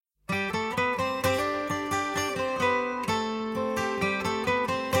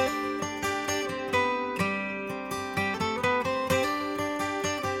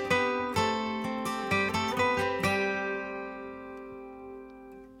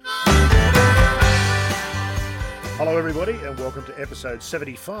Hello everybody and welcome to episode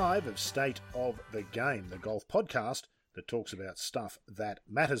 75 of State of the Game, the golf podcast that talks about stuff that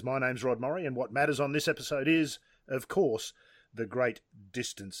matters. My name's Rod Murray and what matters on this episode is, of course, the great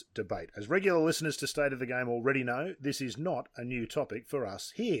distance debate. As regular listeners to State of the Game already know, this is not a new topic for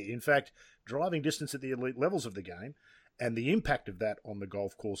us here. In fact, driving distance at the elite levels of the game and the impact of that on the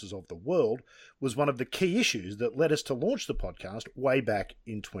golf courses of the world was one of the key issues that led us to launch the podcast way back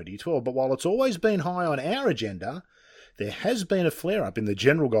in 2012. But while it's always been high on our agenda, there has been a flare-up in the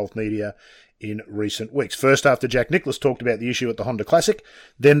general golf media in recent weeks. First after Jack Nicklaus talked about the issue at the Honda Classic,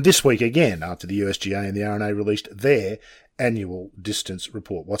 then this week again after the USGA and the R&A released their annual distance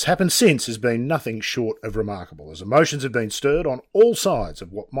report. What's happened since has been nothing short of remarkable, as emotions have been stirred on all sides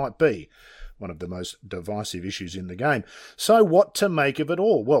of what might be one of the most divisive issues in the game. So what to make of it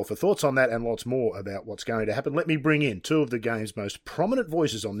all? Well, for thoughts on that and lots more about what's going to happen, let me bring in two of the game's most prominent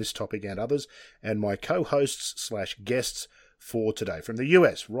voices on this topic and others, and my co-hosts/guests for today. From the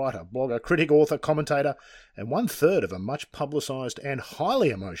US, writer, blogger, critic, author, commentator, and one-third of a much-publicised and highly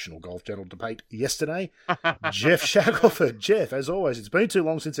emotional Golf Channel debate yesterday, Geoff Shackelford. Geoff, as always, it's been too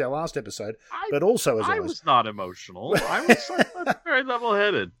long since our last episode, but also as always... I was not emotional. I was very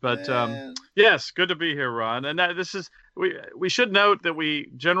level-headed. But yes, good to be here, Ron. And this is... We should note that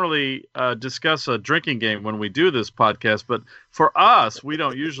we generally discuss a drinking game when we do this podcast, but for us, we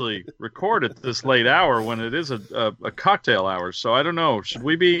don't usually record at this late hour when it is a cocktail hour. So I don't know. Should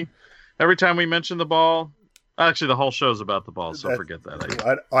we be, every time we mention the ball? Actually, the whole show's about the ball, so forget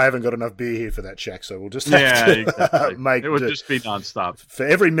that. I haven't got enough beer here for that, Shaq, so we'll just have to exactly. make it would just be nonstop. For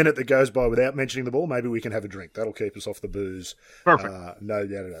every minute that goes by without mentioning the ball, maybe we can have a drink. That'll keep us off the booze. Perfect. No.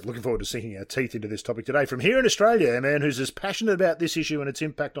 Looking forward to sinking our teeth into this topic today. From here in Australia, a man who's as passionate about this issue and its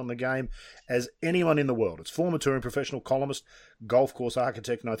impact on the game as anyone in the world. It's former touring professional columnist, golf course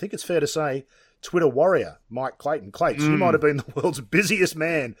architect, and I think it's fair to say Twitter warrior, Mike Clayton. Clates, you might have been the world's busiest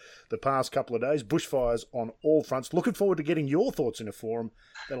man the past couple of days. Bushfires on all fronts. Looking forward to getting your thoughts in a forum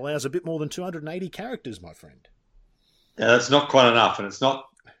that allows a bit more than 280 characters, my friend. Yeah, that's not quite enough, and it's not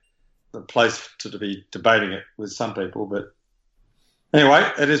the place to be debating it with some people. But anyway,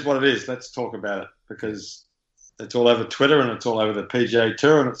 it is what it is. Let's talk about it, because it's all over Twitter, and it's all over the PGA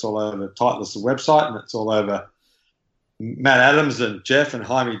Tour, and it's all over the Titleist's website, and it's all over Matt Adams and Geoff and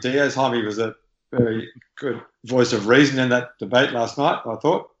Jaime Diaz. Jaime was a very good voice of reason in that debate last night, I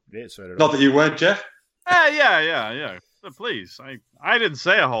thought. Yeah, so did I. Not that you weren't, Geoff. Yeah. But please, I didn't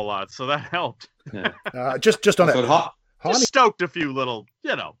say a whole lot, so that helped. Yeah. Just on that. Just stoked a few little,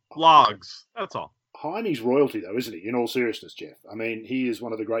 logs. That's all. Jaime's royalty, though, isn't he? In all seriousness, Geoff. I mean, he is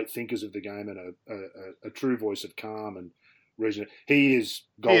one of the great thinkers of the game and a true voice of calm and reason. He is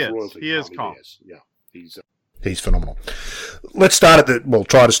golf royalty. He is calm. Yeah, he's phenomenal. Let's start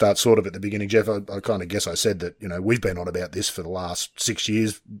try to start sort of at the beginning, Geoff. I kind of guess I said that, we've been on about this for the last 6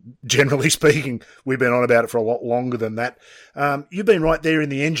 years. Generally speaking, we've been on about it for a lot longer than that. You've been right there in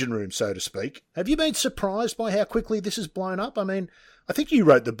the engine room, so to speak. Have you been surprised by how quickly this has blown up? I mean, I think you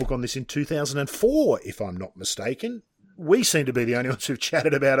wrote the book on this in 2004, if I'm not mistaken. We seem to be the only ones who've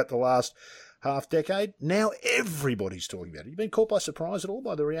chatted about it the last half-decade. Now everybody's talking about it. You've been caught by surprise at all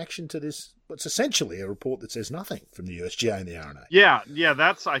by the reaction to this, what's essentially a report that says nothing from the USGA and the R&A? Yeah,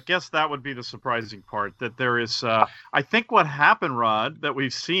 I guess that would be the surprising part, that there is, I think what happened, Rod, that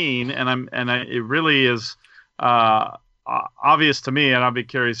we've seen, it really is obvious to me, and I'll be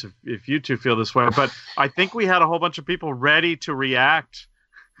curious if you two feel this way, but I think we had a whole bunch of people ready to react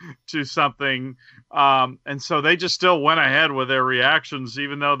to something, and so they just still went ahead with their reactions,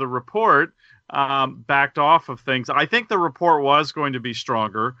 even though the report backed off of things. I think the report was going to be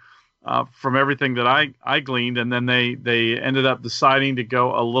stronger from everything that I gleaned, and then they ended up deciding to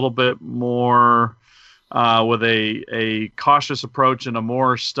go a little bit more with a cautious approach and a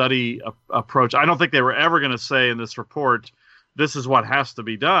more study approach. I don't think they were ever going to say in this report, this is what has to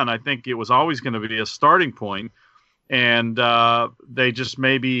be done. I think it was always going to be a starting point, and they just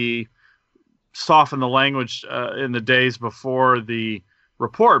maybe softened the language in the days before the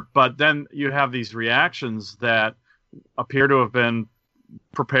report. But then you have these reactions that appear to have been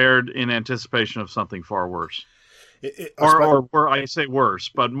prepared in anticipation of something far worse. I say worse,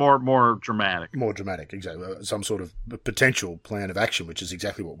 but more dramatic. More dramatic, exactly. Some sort of potential plan of action, which is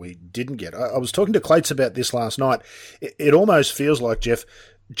exactly what we didn't get. I was talking to Clates about this last night. It almost feels like, Geoff,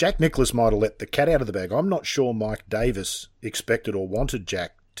 Jack Nicklaus might have let the cat out of the bag. I'm not sure Mike Davis expected or wanted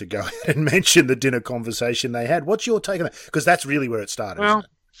Jack to go and mention the dinner conversation they had. What's your take on that? Because that's really where it started, isn't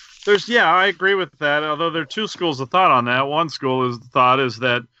it? I agree with that, although there are two schools of thought on that. One school of thought is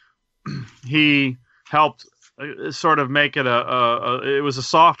that he helped sort of make it it was a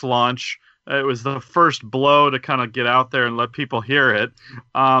soft launch it was the first blow to kind of get out there and let people hear it.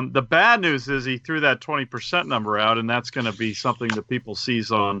 The bad news is he threw that 20% number out, and that's going to be something that people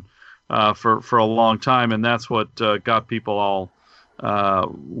seize on for a long time, and that's what got people all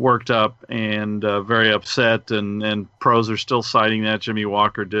worked up and very upset, and pros are still citing that. Jimmy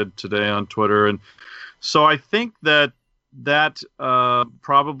Walker did today on Twitter, and so I think that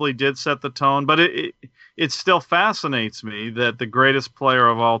probably did set the tone, but it still fascinates me that the greatest player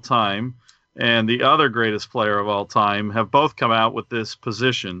of all time and the other greatest player of all time have both come out with this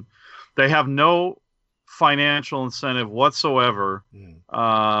position. They have no financial incentive whatsoever.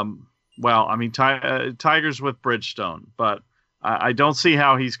 Well, I mean, Tiger's with Bridgestone, but I don't see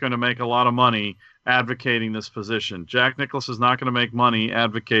how he's going to make a lot of money advocating this position. Jack Nicklaus is not going to make money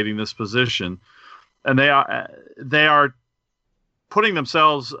advocating this position, and they are putting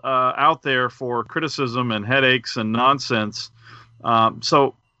themselves out there for criticism and headaches and nonsense.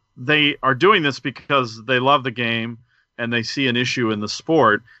 So they are doing this because they love the game and they see an issue in the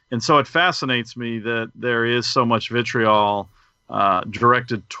sport. And so it fascinates me that there is so much vitriol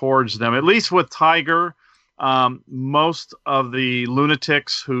directed towards them, at least with Tiger. Most of the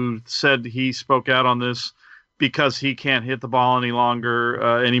lunatics who said he spoke out on this because he can't hit the ball any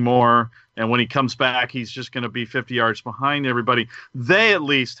longer anymore, and when he comes back, he's just going to be 50 yards behind everybody. They at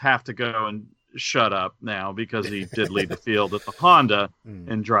least have to go and shut up now because he did lead the field at the Honda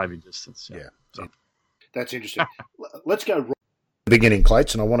in driving distance. Yeah. So. That's interesting. Let's go right at the beginning,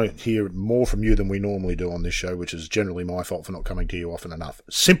 Clates, and I want to hear more from you than we normally do on this show, which is generally my fault for not coming to you often enough.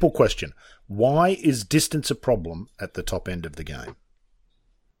 Simple question. Why is distance a problem at the top end of the game?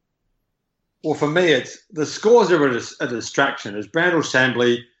 Well, for me, it's the scores are a distraction. As Brandel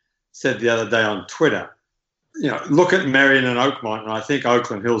Chambly said the other day on Twitter, look at Merion and Oakmont, and I think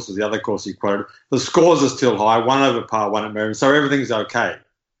Oakland Hills was the other course he quoted. The scores are still high, 1 over par, 1 at Merion, so everything's okay.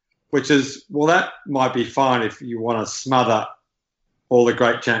 Which is, well, that might be fine if you want to smother all the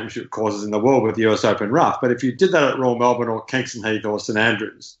great championship courses in the world with the US Open rough. But if you did that at Royal Melbourne or Kingston Heath or St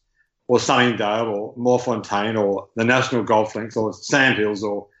Andrews or Sunningdale or Moorfontein or the National Golf Links or Sandhills,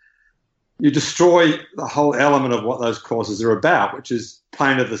 or you destroy the whole element of what those courses are about, which is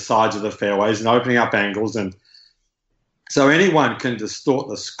playing at the sides of the fairways and opening up angles. And so anyone can distort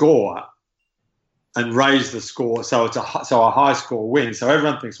the score and raise the score so a high score wins. So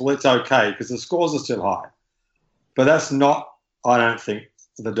everyone thinks, well, it's okay because the scores are still high. But that's not, I don't think,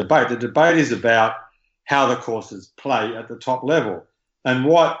 the debate. The debate is about how the courses play at the top level. And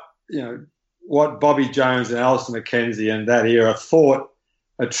what Bobby Jones and Alister McKenzie and that era thought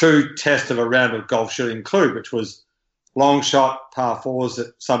a true test of a round of golf should include, which was long shot par fours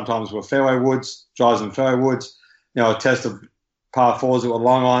that sometimes were fairway woods, drives and fairway woods, a test of par fours that were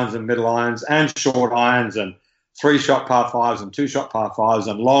long irons and middle irons and short irons, and 3-shot par fives and 2-shot par fives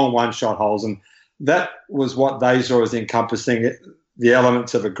and long 1-shot holes. And that was what they saw as encompassing the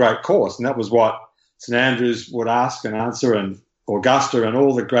elements of a great course. And that was what St Andrews would ask and answer, and Augusta and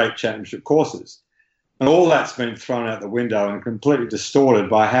all the great championship courses. And all that's been thrown out the window and completely distorted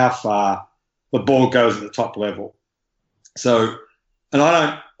by how far the ball goes at the top level. So, and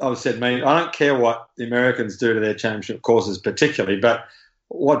I don't care what the Americans do to their championship courses particularly, but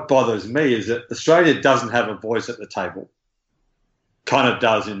what bothers me is that Australia doesn't have a voice at the table. Kind of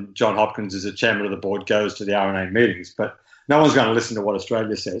does in John Hopkins as the chairman of the board goes to the R&A meetings, but no one's going to listen to what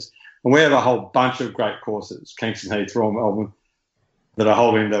Australia says. And we have a whole bunch of great courses, Kingston Heath, Royal Melbourne, that are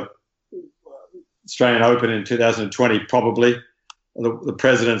holding the Australian Open in 2020, probably the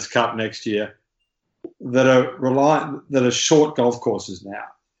President's Cup next year, that are short golf courses now.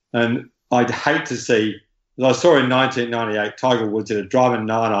 And I'd hate to see, as I saw in 1998, Tiger Woods hit a driving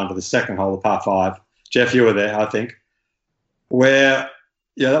 9-iron to the second hole of par 5. Jeff, you were there, I think, where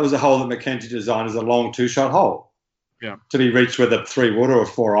that was a hole that McKenzie designed as a long 2-shot hole, to be reached with a 3-wood or a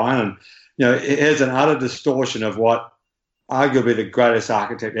 4-iron. And it has an utter distortion of what arguably the greatest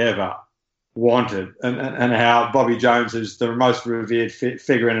architect ever wanted, and how Bobby Jones is the most revered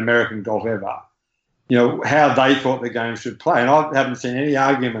figure in American golf ever. How they thought the game should play. And I haven't seen any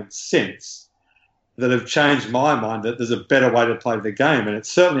arguments since that have changed my mind that there's a better way to play the game, and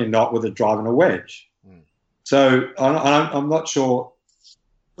it's certainly not with a drive and a wedge. So I'm not sure.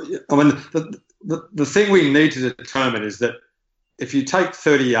 I mean, the thing we need to determine is that if you take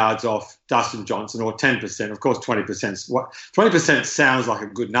 30 yards off Dustin Johnson, or 10%, of course 20% sounds like a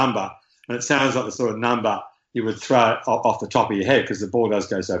good number, and it sounds like the sort of number you would throw off the top of your head because the ball does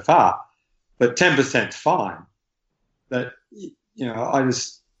go so far. But 10%'s fine. But, I've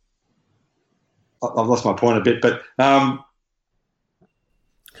lost my point a bit. But I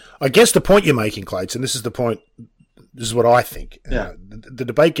guess the point you're making, Clates, and this is the point This is what I think. Yeah. The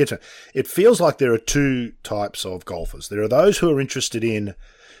debate gets it feels like there are two types of golfers. There are those who are interested in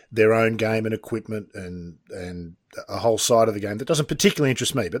their own game and equipment and a whole side of the game that doesn't particularly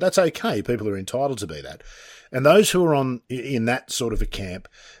interest me, but that's okay. People are entitled to be that. And those who are in that sort of a camp,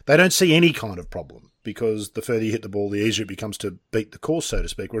 they don't see any kind of problem, because the further you hit the ball, the easier it becomes to beat the course, so to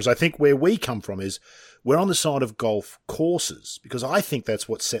speak. Whereas I think where we come from is we're on the side of golf courses, because I think that's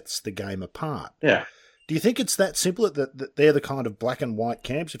what sets the game apart. Yeah. Do you think it's that simple, that they're the kind of black and white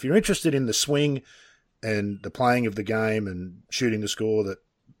camps? If you're interested in the swing and the playing of the game and shooting the score, that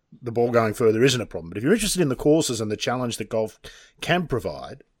the ball going further isn't a problem. But if you're interested in the courses and the challenge that golf can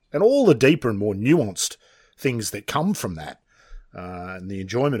provide, and all the deeper and more nuanced things that come from that, and the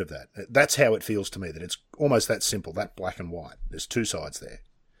enjoyment of that, that's how it feels to me, that it's almost that simple, that black and white. There's two sides there.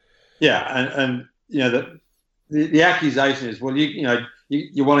 Yeah, and the accusation is, well,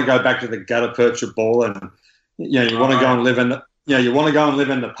 you want to go back to the gutter percher ball, and you want to go and live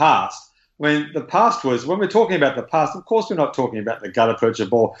in the past. When the past was, when we're talking about the past, of course we're not talking about the gutter percher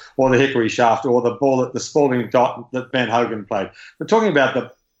ball or the hickory shaft or the ball that the Spalding dot that Ben Hogan played. We're talking about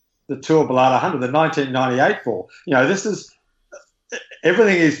the Tour Ballata 100, the 1998 ball. This is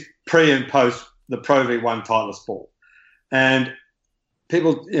everything is pre and post the Pro V1 Titleist ball, and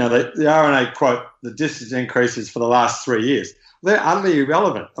people, the RNA quote the distance increases for the last 3 years. They're utterly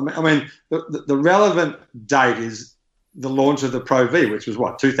irrelevant. I mean, the relevant date is the launch of the Pro V, which was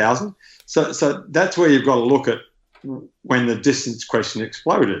 2000. So that's where you've got to look at when the distance question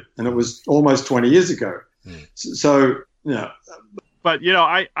exploded, and it was almost 20 years ago. So But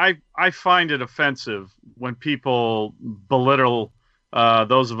I find it offensive when people belittle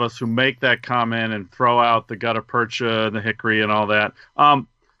those of us who make that comment and throw out the gutta percha and the hickory and all that.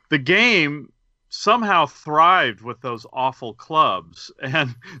 The game somehow thrived with those awful clubs,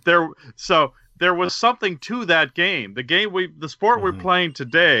 and there was something to that game. The sport we're playing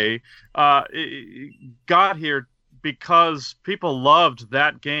today, got here because people loved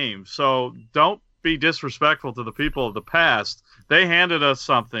that game. So don't be disrespectful to the people of the past. They handed us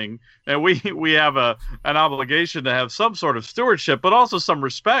something, and we have an obligation to have some sort of stewardship, but also some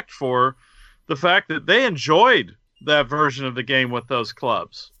respect for the fact that they enjoyed that version of the game with those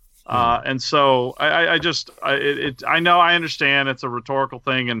clubs. And so I know, I understand it's a rhetorical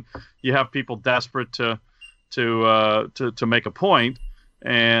thing, and you have people desperate to make a point,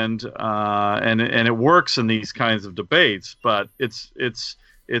 and it works in these kinds of debates, but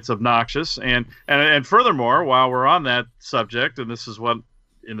it's obnoxious. And furthermore, while we're on that subject, and this is what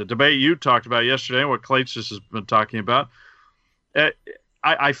in the debate you talked about yesterday, what Clates just has been talking about,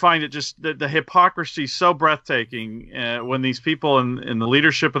 I find it just the hypocrisy so breathtaking when these people in the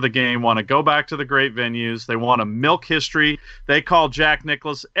leadership of the game want to go back to the great venues. They want to milk history. They call Jack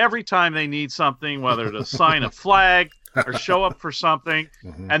Nicklaus every time they need something, whether to sign a flag or show up for something.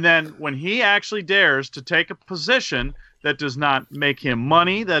 And then when he actually dares to take a position that does not make him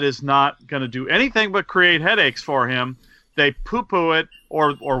money, that is not going to do anything but create headaches for him, they poo-poo it,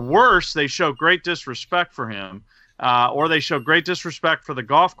 or worse, they show great disrespect for him. Or they show great disrespect for the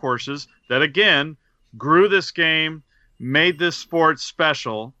golf courses that, again, grew this game, made this sport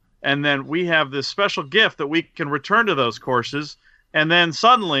special, and then we have this special gift that we can return to those courses. And then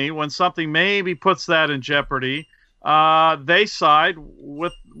suddenly, when something maybe puts that in jeopardy, they side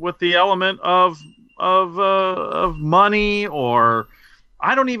with the element of money, or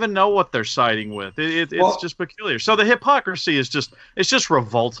I don't even know what they're siding with. It's just peculiar. So the hypocrisy is just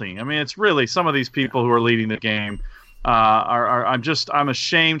revolting. I mean, it's really some of these people who are leading the game I'm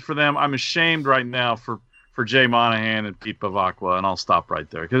ashamed for them. I'm ashamed right now for Jay Monahan and Pete Bavacqua, and I'll stop right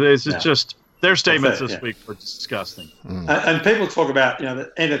there because it's just their statements this week were disgusting. And people talk about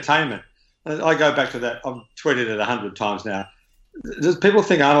the entertainment. I go back to that. I've tweeted it 100 times now. Does people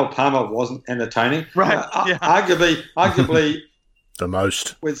think Arnold Palmer wasn't entertaining? Right. Arguably the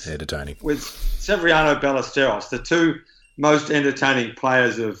most entertaining. With Severiano Ballesteros, the two most entertaining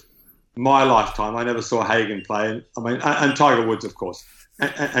players of my lifetime. I never saw Hagen play. And Tiger Woods, of course,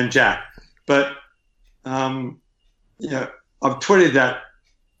 and Jack. But, I've tweeted that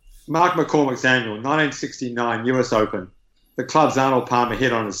Mark McCormack's annual 1969 US Open, the clubs Arnold Palmer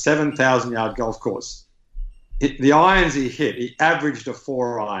hit on a 7,000-yard golf course. The irons he hit, he averaged a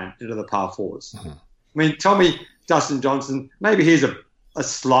 4-iron into the par fours. I mean, tell me, Dustin Johnson, maybe he's a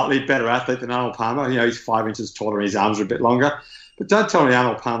slightly better athlete than Arnold Palmer. He's 5 inches taller and his arms are a bit longer. But don't tell me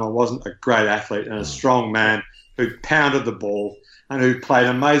Arnold Palmer wasn't a great athlete and a strong man who pounded the ball and who played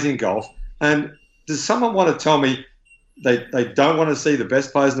amazing golf. And does someone want to tell me they don't want to see the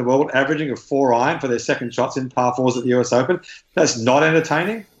best players in the world averaging a 4-iron for their second shots in par fours at the US Open? That's not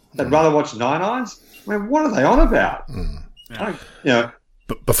entertaining. They'd rather watch 9-irons. I mean, what are they on about? Yeah.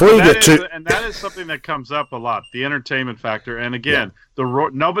 But before you get to... And that is something that comes up a lot, the entertainment factor. And again, the roar.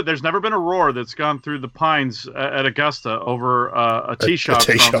 No, but there's never been a roar that's gone through the Pines at Augusta over a tee shot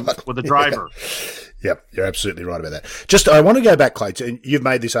with a driver. Yep, you're absolutely right about that. Just, I want to go back, Clay, and you've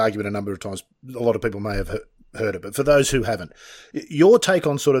made this argument a number of times. A lot of people may have heard it, but for those who haven't, your take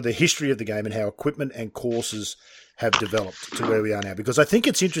on sort of the history of the game and how equipment and courses have developed to where we are now, because I think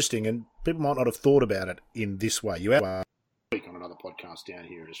it's interesting and people might not have thought about it in this way. You have on another podcast down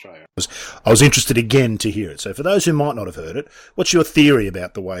here in Australia. I was interested again to hear it. So for those who might not have heard it, what's your theory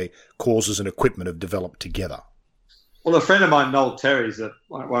about the way courses and equipment have developed together? Well, a friend of mine, Noel Terry, is a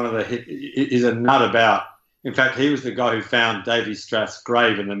nut about. In fact, he was the guy who found Davy Strath's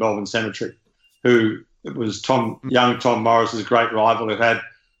grave in the Melbourne Cemetery, who was young Tom Morris's great rival, who had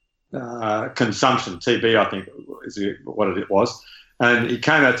consumption, TB, I think is what it was. And he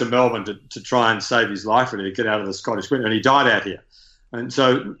came out to Melbourne to try and save his life, really, to get out of the Scottish winter, and he died out here. And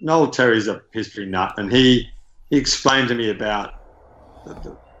so Noel Terry's a history nut, and he explained to me about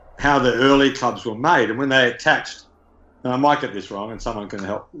how the early clubs were made, and when they attached. And I might get this wrong, and someone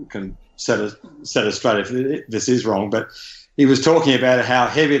can set us straight if this is wrong. But he was talking about how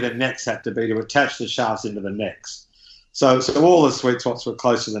heavy the necks had to be to attach the shafts into the necks. So all the sweet spots were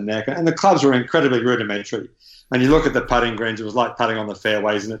close to the neck, and the clubs were incredibly rudimentary. And you look at the putting greens, it was like putting on the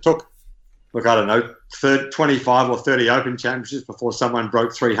fairways, and it took, I don't know, 25 or 30 Open Championships before someone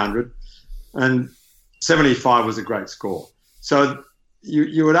broke 300, and 75 was a great score. So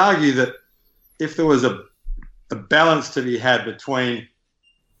you would argue that if there was a balance to be had between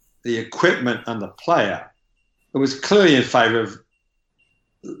the equipment and the player, it was clearly in favour of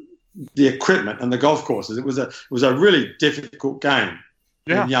the equipment and the golf courses. It was a really difficult game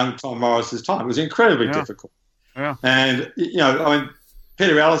in young Tom Morris's time. It was incredibly difficult. Yeah. And,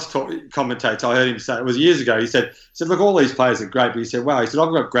 Peter Ellis commentates, I heard him say, it was years ago, he said, look, all these players are great, but he said, wow, I've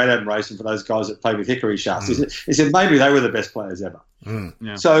got great admiration for those guys that play with hickory shafts. He said, maybe they were the best players ever.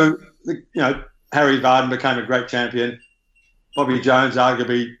 Yeah. So, Harry Vardon became a great champion. Bobby Jones,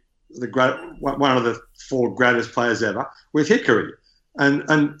 arguably one of the 4 greatest players ever, with hickory. And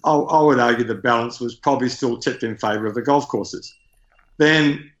I would argue the balance was probably still tipped in favour of the golf courses.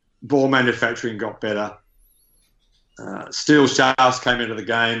 Then ball manufacturing got better. Steel shafts came into the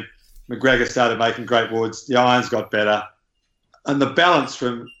game. McGregor started making great woods. The irons got better. And the balance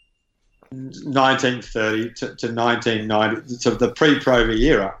from 1930 to 1990, to the pre-Pro V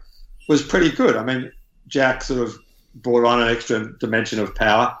era, was pretty good. I mean, Jack sort of brought on an extra dimension of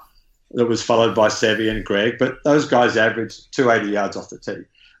power that was followed by Seve and Greg, but those guys averaged 280 yards off the tee.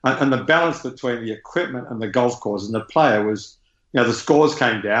 And the balance between the equipment and the golf course and the player was, the scores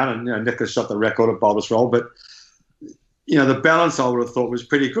came down, and Nicholas shot the record at Boulder's Roll, but the balance I would have thought was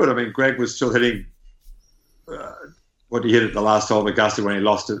pretty good. I mean, Greg was still hitting what he hit at the last hole of Augusta when he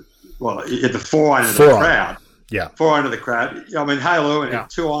lost it. Well, he hit the 4-iron of the crowd. Yeah, 4-iron of the crowd. I mean, Hale Irwin hit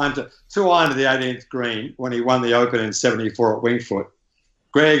 2-iron to the 18th green when he won the Open in '74 at Wingfoot.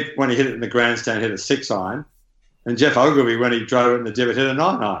 Greg, when he hit it in the grandstand, hit a 6-iron, and Jeff Ogilvy, when he drove it in the divot, hit a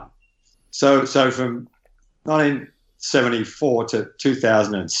 9-iron. So from 1974 to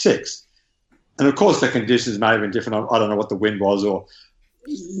 2006. And of course, the conditions may have been different. I don't know what the wind was,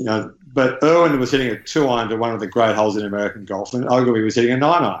 but Irwin was hitting a 2-iron to one of the great holes in American golf, and Ogilvy was hitting a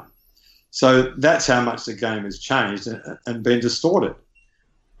 9-iron. So that's how much the game has changed and been distorted.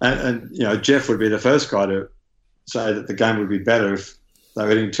 And Jeff would be the first guy to say that the game would be better if they were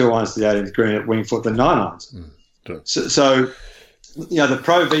hitting 2 irons to the 18th green at Wingfoot than 9 irons. So the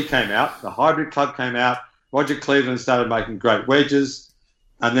Pro V came out, the Hybrid Club came out, Roger Cleveland started making great wedges.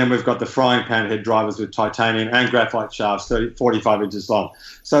 And then we've got the frying pan head drivers with titanium and graphite shafts, 45 inches long.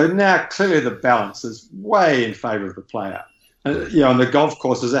 So now clearly the balance is way in favour of the player. And, and the golf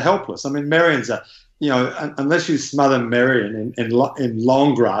courses are helpless. I mean, Merion's unless you smother Merion in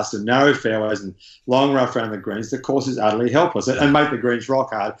long grass and narrow fairways and long rough around the greens, the course is utterly helpless. And make the greens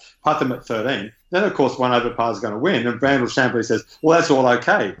rock hard, putt them at 13. Then, of course, one over par is going to win. And Brandel Shampoo says, well, that's all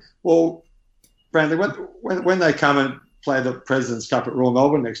okay. Well, Brandel, when they come and play the President's Cup at Royal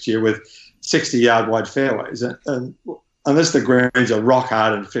Melbourne next year with 60-yard wide fairways, and unless the greens are rock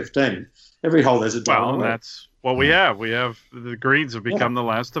hard and 15, every hole there's a double. Well, that's what we have. We have the greens have become the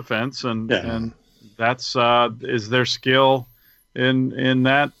last defense, and that's is there skill in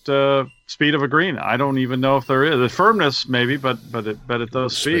that speed of a green? I don't even know if there is. The firmness maybe, but at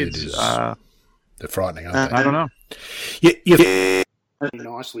those speeds, they're frightening, aren't they? I don't know. Yeah.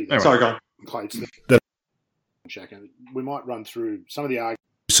 Nicely. Anyway. Sorry, go on. We might run through some of the arguments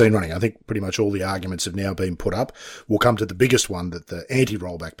we've seen running. I think pretty much all the arguments have now been put up. We'll come to the biggest one that the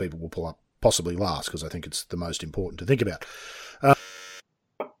anti-rollback people will possibly last, because I think it's the most important to think about.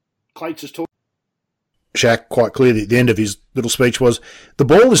 Clates has talked. Shaq quite clearly at the end of his little speech was, the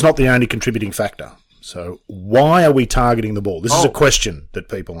ball is not the only contributing factor. So why are we targeting the ball? This is a question that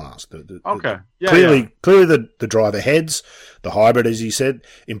people ask. Clearly the driver heads, the hybrid, as he said,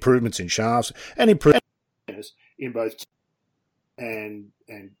 improvements in shafts, and improvements in both and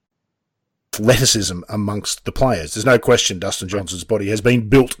athleticism amongst the players. There's no question Dustin Johnson's body has been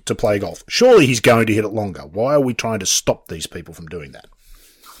built to play golf. Surely he's going to hit it longer. Why are we trying to stop these people from doing that?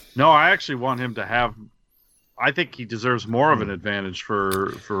 No, I actually want him to have. I think he deserves more of an advantage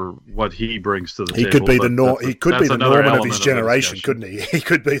for what he brings to the table. He could be the Norman of his generation, of couldn't he? He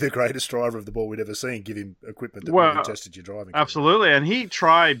could be the greatest driver of the ball we've ever seen. Give him equipment that really tested your driving. Absolutely, and he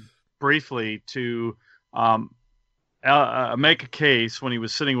tried briefly to make a case when he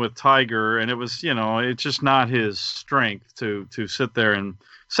was sitting with Tiger, and it was, it's just not his strength to sit there and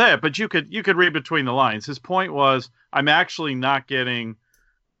say it. But you could read between the lines. His point was, I'm actually not getting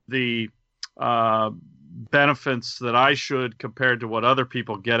the benefits that I should compared to what other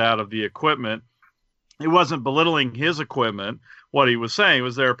people get out of the equipment. He wasn't belittling his equipment. What he was saying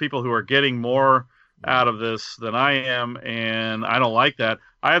was there are people who are getting more out of this than I am, and I don't like that.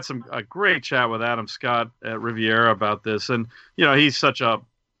 I had a great chat with Adam Scott at Riviera about this, and he's such a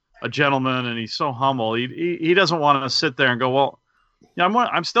gentleman, and he's so humble. He doesn't want to sit there and go, well,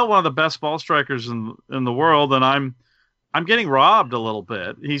 I'm still one of the best ball strikers in the world, and I'm getting robbed a little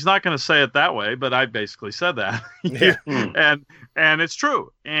bit. He's not going to say it that way, but I basically said that. Yeah. And it's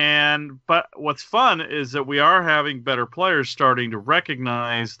true. But what's fun is that we are having better players starting to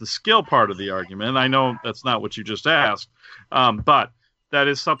recognize the skill part of the argument. I know that's not what you just asked, but that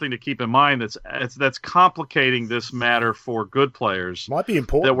is something to keep in mind. That's complicating this matter for good players. Might be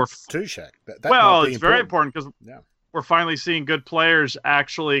important too, Shaq. It's very important because we're finally seeing good players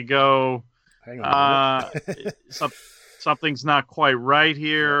actually go, hang on something's not quite right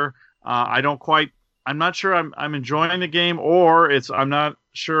here. I'm not sure I'm enjoying the game, or I'm not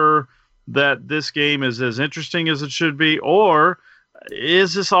sure that this game is as interesting as it should be, or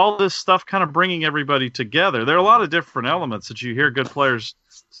is all this stuff kind of bringing everybody together? There are a lot of different elements that you hear good players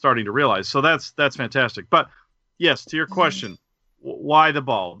starting to realize. So that's fantastic. But yes, to your question, why the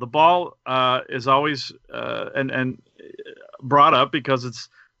ball? The ball is always and brought up because it's,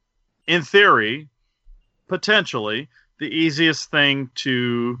 in theory, potentially the easiest thing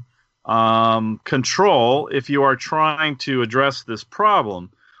to control if you are trying to address this problem.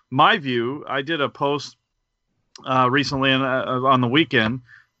 My view, I did a post recently on the weekend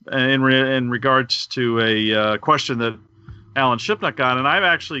in regards to a question that Alan Shipnuck got, and I've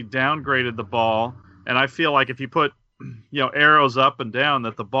actually downgraded the ball, and I feel like if you put arrows up and down,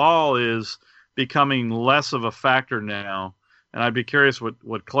 that the ball is becoming less of a factor now. And I'd be curious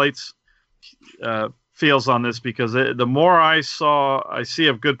what Clates feels on this, because the more I see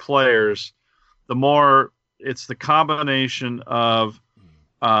of good players, the more it's the combination of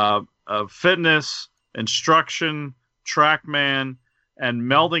fitness, instruction, TrackMan, and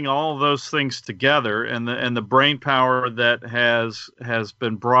melding all of those things together, and the brain power that has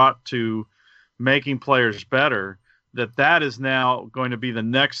been brought to making players better, that is now going to be the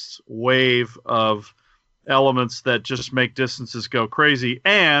next wave of elements that just make distances go crazy.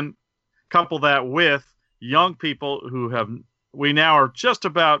 And couple that with young people we now are just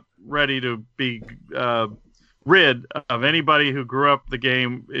about ready to be rid of anybody who grew up the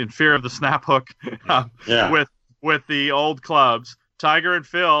game in fear of the snap hook with the old clubs. Tiger and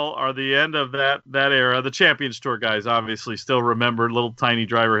Phil are the end of that era. The Champions Tour guys obviously still remember little tiny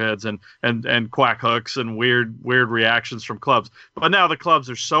driver heads and quack hooks and weird reactions from clubs. But now the clubs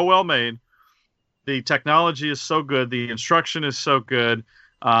are so well made. The technology is so good. The instruction is so good.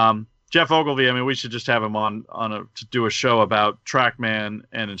 Jeff Ogilvy, I mean, we should just have him on to do a show about TrackMan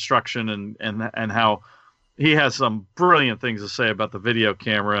and instruction and how he has some brilliant things to say about the video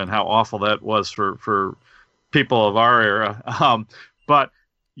camera and how awful that was for people of our era. But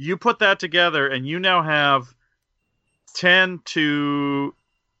you put that together and you now have 10 to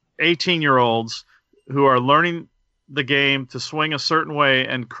 18-year-olds who are learning the game to swing a certain way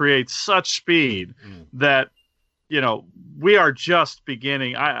and create such speed that, we are just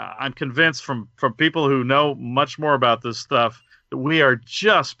beginning. I'm convinced from people who know much more about this stuff that we are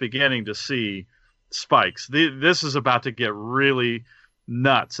just beginning to see spikes. This is about to get really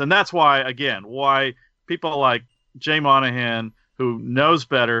nuts. And that's why people like Jay Monahan, who knows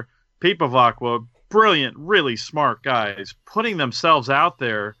better, Pete Bavacqua, brilliant, really smart guys, putting themselves out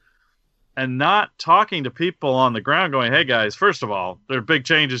there and not talking to people on the ground going, hey guys, first of all, there are big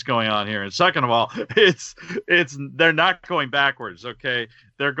changes going on here. And second of all, they're not going backwards. Okay.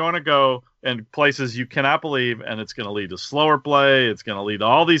 They're going to go and places you cannot believe, and it's going to lead to slower play. It's going to lead to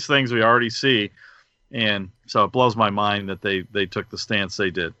all these things we already see, and so it blows my mind that they took the stance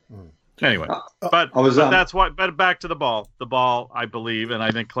they did. Anyway, but that's why. But back to the ball. The ball, I believe, and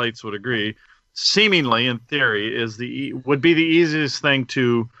I think Clates would agree, seemingly in theory, would be the easiest thing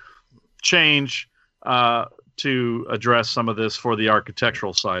to change to address some of this for the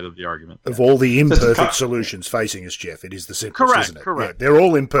architectural side of the argument. Of all the imperfect solutions facing us, Jeff, it is the simplest, isn't it? Correct. Yeah, they're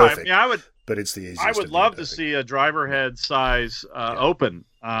all imperfect. Right. But it's the easiest. I would love to see a driver head size open.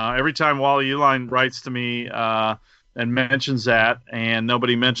 Every time Wally Uline writes to me and mentions that, and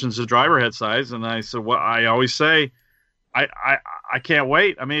nobody mentions the driver head size, and I said, "Well, I always say, I can't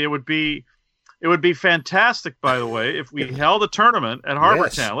wait. I mean, it would be fantastic, by the way, if we held a tournament at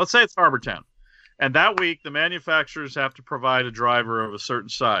Harbortown. Yes. Let's say it's Harbortown, and that week the manufacturers have to provide a driver of a certain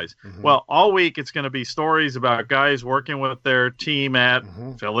size. Mm-hmm. Well, all week it's going to be stories about guys working with their team at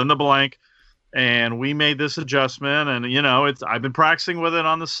fill in the blank." And we made this adjustment, and I've been practicing with it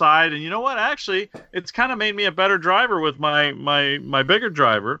on the side, and you know what? Actually, it's kind of made me a better driver with my bigger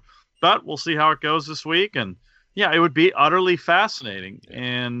driver. But we'll see how it goes this week, and yeah, it would be utterly fascinating.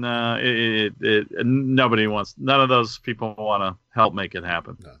 And none of those people want to help make it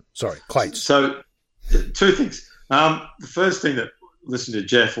happen. No. Sorry, Clates. So, two things. The first thing that listened to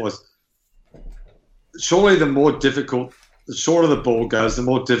Jeff was surely the shorter the ball goes, the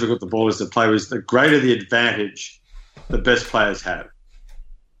more difficult the ball is to play with, the greater the advantage the best players have.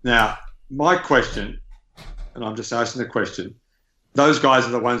 Now, my question, and I'm just asking the question, those guys are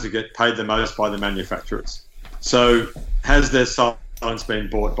the ones that get paid the most by the manufacturers. So has their silence been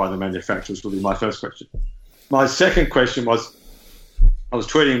bought by the manufacturers will be my first question. My second question was, I was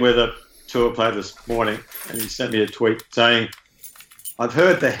tweeting with a tour player this morning, and he sent me a tweet saying, I've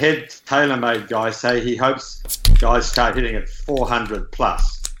heard the head TaylorMade guy say he hopes guys start hitting at 400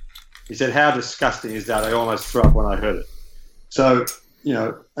 plus. He said, how disgusting is that? I almost threw up when I heard it. So,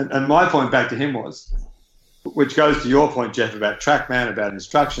 and my point back to him was, which goes to your point, Jeff, about TrackMan, about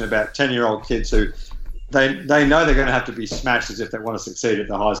instruction, about 10-year-old kids who they know they're going to have to be smashed as if they want to succeed at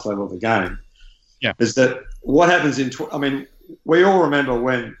the highest level of the game. Yeah. Is that what happens we all remember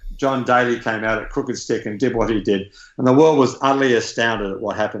when John Daly came out at Crooked Stick and did what he did, and the world was utterly astounded at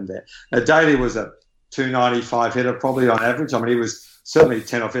what happened there. Now, Daly was a 295 hitter probably on average. He was certainly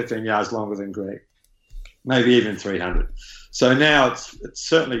 10 or 15 yards longer than Greg, maybe even 300. So now it's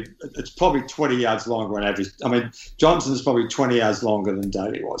probably 20 yards longer on average. Johnson's probably 20 yards longer than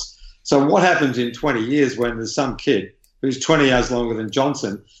Daly was. So what happens in 20 years when there's some kid who's 20 yards longer than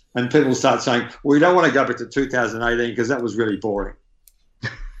Johnson, and people start saying, well, we don't want to go back to 2018 because that was really boring.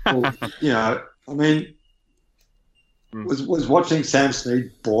 Well, was watching Sam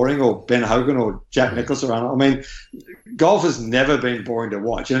Snead boring, or Ben Hogan or Jack Nicklaus around? Golf has never been boring to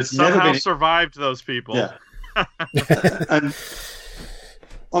watch, and it's somehow never been survived those people. Yeah.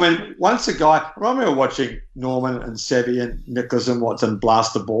 And once a guy, I remember watching Norman and Seve and Nicklaus and Watson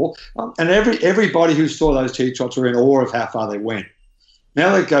blast the ball, and everybody who saw those tee shots were in awe of how far they went.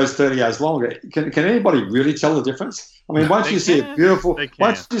 Now that it goes 30 yards longer, can anybody really tell the difference? Once you see a beautiful,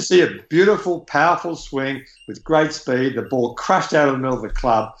 powerful swing with great speed, the ball crushed out of the middle of the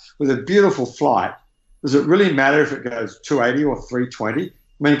club with a beautiful flight, does it really matter if it goes 280 or 320?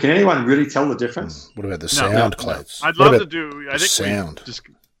 Can anyone really tell the difference? What about the sound, Clates? I'd love to do. I think sound.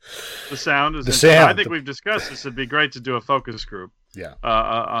 The sound is. The sound. I think we've discussed this. It'd be great to do a focus group. Yeah.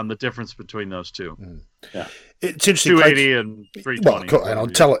 On the difference between those two. Yeah. It's interesting. 280 and 320.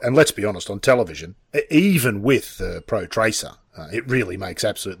 Well, and let's be honest, on television, even with the Pro Tracer, it really makes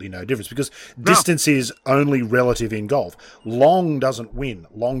absolutely no difference because distance is only relative in golf. Long doesn't win.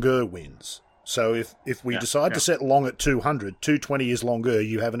 Longer wins. So if we decide to set long at 200, 220 is longer,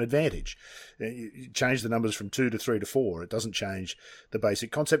 you have an advantage. You change the numbers from 2 to 3 to 4. It doesn't change the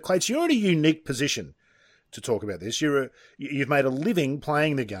basic concept. Clates, you're in a unique position to talk about this. You've made a living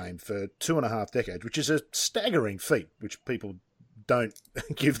playing the game for 2.5 decades, which is a staggering feat, which people don't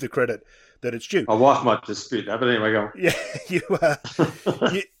give the credit that it's due. My wife might dispute that, but anyway, go on. Yeah, you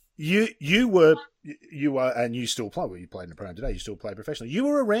were, and you still play. Well, you played in the program today. You still play professionally. You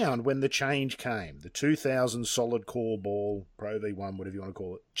were around when the change came. The 2000 solid core ball, Pro V1, whatever you want to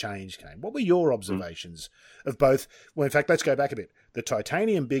call it, change came. What were your observations of both? Well, in fact, let's go back a bit. The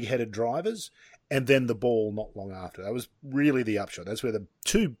titanium big-headed drivers, and then the ball not long after. That was really the upshot. That's where the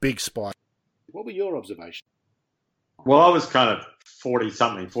two big spikes. What were your observations? Well, I was kind of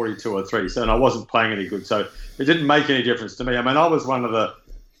 40-something, 42 or 3, and I wasn't playing any good, so it didn't make any difference to me. I was one of the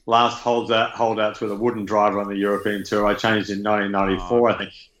last holdouts with a wooden driver on the European Tour. I changed in 1994, I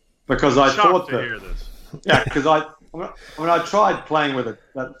think, because I thought that. Hear this. Yeah, because When I tried playing with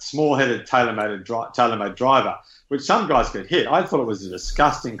that small-headed tailor-made driver, which some guys could hit, I thought it was a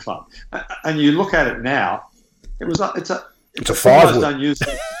disgusting club. And you look at it now, it's a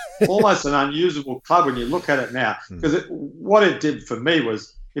almost an unusable club when you look at it now. Because what it did for me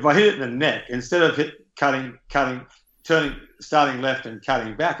was, if I hit it in the neck, instead of starting left and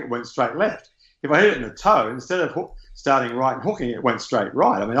cutting back, it went straight left. If I hit it in the toe, instead of starting right and hooking, it went straight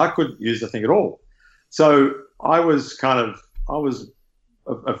right. I mean, I couldn't use the thing at all. So I was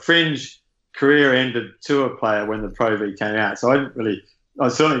a fringe career-ended tour player when the Pro V came out. So I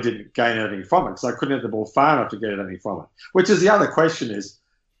certainly didn't gain anything from it because I couldn't hit the ball far enough to get anything from it. Which is the other question is,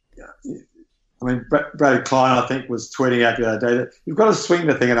 I mean, Brad Klein, I think, was tweeting out the other day that you've got to swing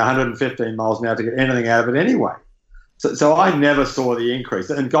the thing at 115 miles an hour to get anything out of it anyway. So I never saw the increase.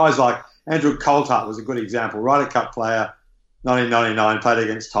 And guys like Andrew Coulthard was a good example. Ryder Cup player, 1999, played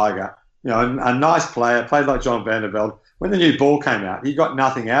against Tiger. You know, a nice player, played like John Vandervelde. When the new ball came out, he got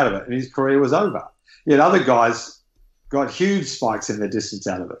nothing out of it and his career was over. Yet other guys got huge spikes in their distance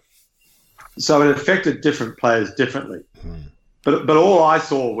out of it. So it affected different players differently. But all I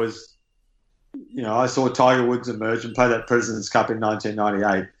saw was, you know, I saw Tiger Woods emerge and play that President's Cup in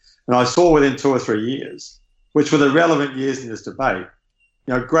 1998. And I saw within 2 or 3 years, which were the relevant years in this debate,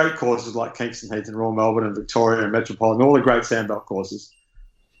 you know, great courses like Kingston Heath and Royal Melbourne and Victoria and Metropolitan, all the great sandbelt courses,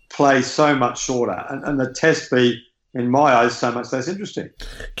 play so much shorter. And the test be, in my eyes, so much less interesting.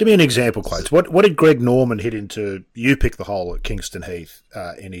 Give me an example, Close. What did Greg Norman hit into? You picked the hole at Kingston Heath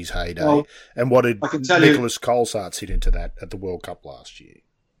in his heyday. Well, and what did Nicholas Colsaerts hit into that at the World Cup last year?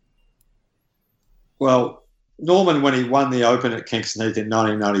 Well, Norman, when he won the Open at Kingston Heath in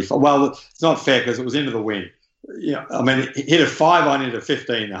 1995, well, it's not fair because it was into the wind. You know, I mean, he hit a 5-iron into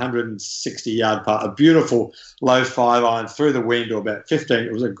 15, 160-yard putt, a beautiful low 5-iron through the wind to about 15.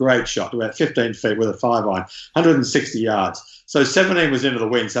 It was a great shot, about 15 feet with a 5-iron, 160 yards. So 17 was into the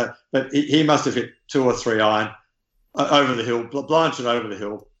wind. So, but he must have hit 2 or 3 iron over the hill, blanched it over the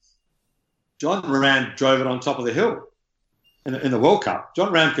hill. John Moran drove it on top of the hill in the World Cup. John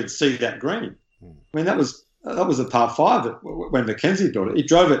Moran could see that green. I mean, that was a par 5 when Mackenzie built it. He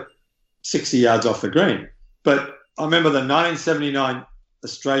drove it 60 yards off the green. But I remember the 1979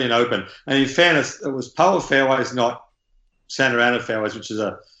 Australian Open, and in fairness, it was Poa fairways, not Santa Ana fairways, which is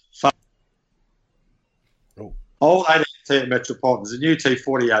a old 18 tee at Metropolitan. There's a new tee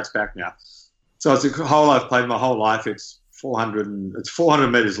 40 yards back now. So it's a hole I've played my whole life. It's 400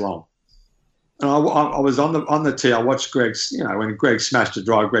 metres long. And I was on the tee. I watched Greg's, you know, when Greg smashed a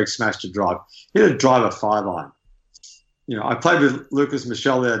drive. He had a driver 5-iron. You know, I played with Lucas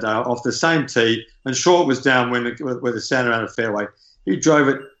Michel the other day off the same tee, and Short was downwind with the Santa Ana fairway. He drove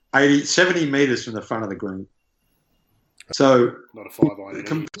it 70 metres from the front of the green. So, not a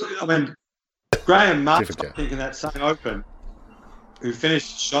 5-iron. I mean, Graham Marsh, I think, in that same Open, who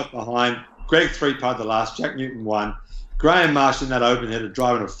finished shot behind. Greg 3-putted the last. Jack Newton won. Graham Marsh in that Open had a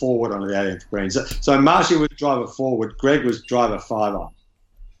driver forward onto the 18th green. So Marshy was driver forward. Greg was driver 5-iron.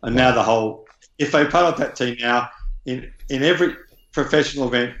 And now the whole, if they putt up that tee now, in every professional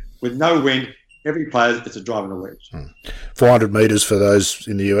event with no wind, every player, it's a drive and a wedge. 400 metres for those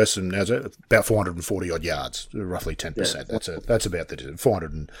in the US, and now it's about 440 odd yards, roughly 10%. Yeah. That's about the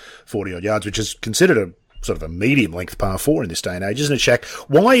 440 odd yards, which is considered a sort of a medium length par 4 in this day and age, isn't it, Shaq?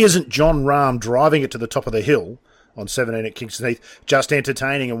 Why isn't John Rahm driving it to the top of the hill on 17 at Kingston Heath just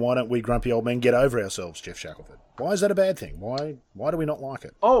entertaining, and why don't we grumpy old men get over ourselves, Jeff Shackelford? Why is that a bad thing? Why do we not like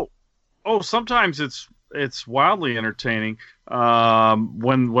it? Oh, sometimes it's wildly entertaining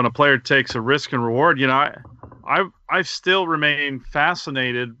when a player takes a risk and reward. You know, I still remain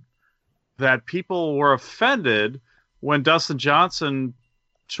fascinated that people were offended when Dustin Johnson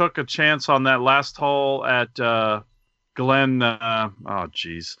took a chance on that last hole at Glen. The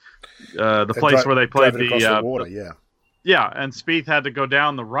place where they played the water. Yeah, and Spieth had to go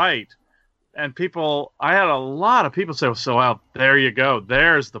down the right. And I had a lot of people say, well, there you go.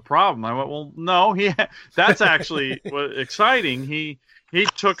 There's the problem. I went, well, no, that's actually exciting. He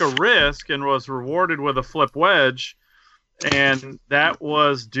took a risk and was rewarded with a flip wedge. And that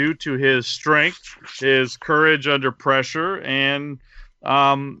was due to his strength, his courage under pressure, and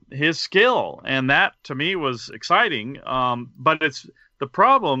his skill. And that, to me, was exciting. But the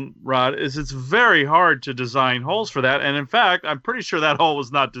problem, Rod, is it's very hard to design holes for that. And, in fact, I'm pretty sure that hole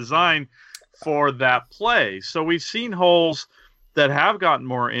was not designed for that play. So we've seen holes that have gotten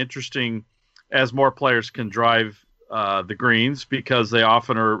more interesting as more players can drive the greens, because they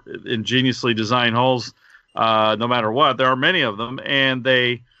often are ingeniously designed holes no matter what. There are many of them, and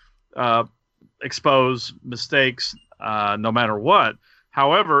they expose mistakes no matter what.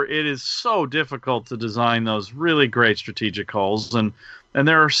 However, it is so difficult to design those really great strategic holes, and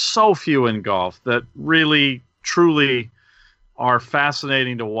there are so few in golf that really, truly are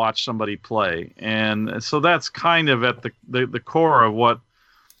fascinating to watch somebody play. And so that's kind of at the core of what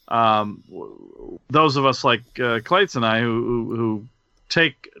those of us like Clates and I who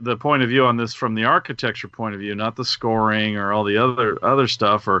take the point of view on this from the architecture point of view, not the scoring or all the other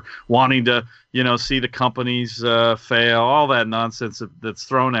stuff, or wanting to see the companies fail, all that nonsense that's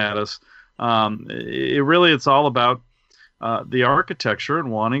thrown at us. It's all about the architecture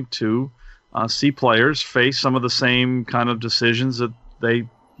and wanting to see players face some of the same kind of decisions that they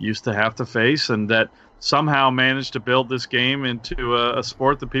used to have to face, and that somehow managed to build this game into a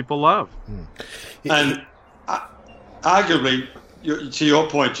sport that people love. And arguably, to your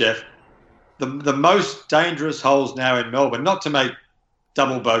point, Jeff, the most dangerous holes now in Melbourne, not to make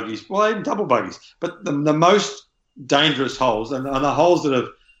double bogeys, well, even double bogeys, but the most dangerous holes and the holes that have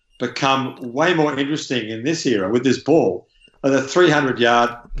become way more interesting in this era with this ball are the 300-yard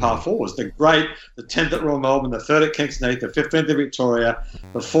par fours. The 10th at Royal Melbourne, the 3rd at Kingston Heath, the 15th at Victoria,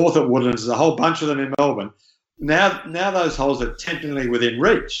 the 4th at Woodlands. There's a whole bunch of them in Melbourne. Now those holes are temptingly within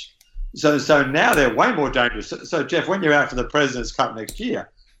reach. So now they're way more dangerous. So, Jeff, when you're out for the President's Cup next year,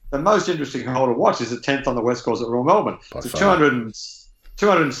 the most interesting hole to watch is the 10th on the West Course at Royal Melbourne. It's a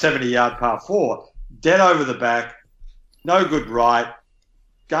 270-yard par 4, dead over the back, no good right,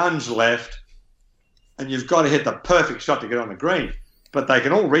 guns left, and you've got to hit the perfect shot to get on the green. But they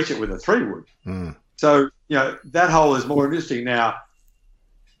can all reach it with a 3-wood. So, that hole is more interesting now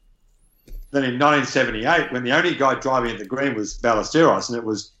than in 1978, when the only guy driving at the green was Ballesteros, and it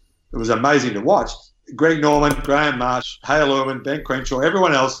was amazing to watch. Greg Norman, Graham Marsh, Hale Irwin, Ben Crenshaw,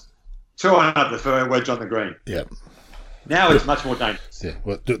 everyone else, 2-iron up the fairway, wedge on the green. Yeah. Now it's much more dangerous. Yeah.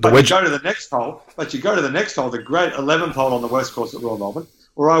 Well, you go to the next hole, the great 11th hole on the West Course at Royal Melbourne,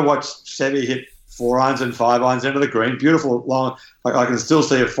 where I watched Seve hit 4-irons and 5-irons into the green. Beautiful long. I can still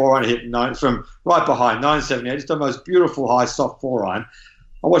see a 4-iron hit from right behind 978. It's the most beautiful high soft 4-iron.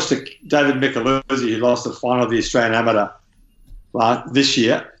 I watched David Micheluzzi, who lost the final of the Australian Amateur this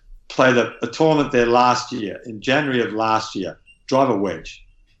year, play a tournament there last year, in January of last year, drive a wedge.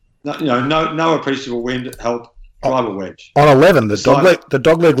 No appreciable wind help, drive a wedge. On 11, the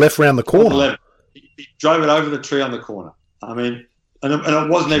dogleg left round the corner. On 11. He drove it over the tree on the corner. I mean, and it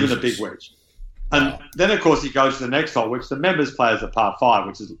wasn't even a big wedge. And then, of course, he goes to the next hole, which the members play as a par 5,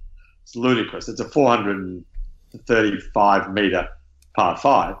 which is ludicrous. It's a 435-metre par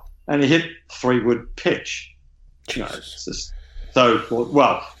 5, and he hit 3-wood pitch. It's just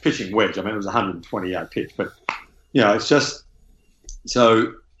pitching wedge. I mean, it was a 120-yard pitch, but it's just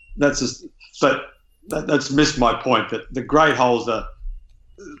so that's missed my point that the great holes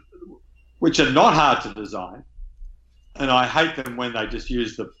which are not hard to design, and I hate them when they just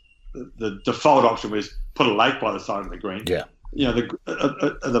use the default option was put a lake by the side of the green. Yeah.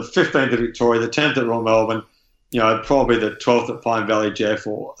 The 15th at Victoria, the 10th at Royal Melbourne, probably the 12th at Pine Valley, Jeff,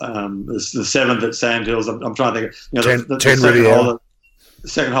 or the 7th at Sandhills. I'm trying to think of, the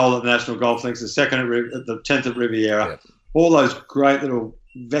second hole at the National Golf Links, the 10th at Riviera, yeah. All those great little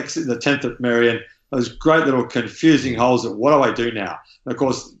the 10th at Merion, those great little confusing holes that what do I do now? And of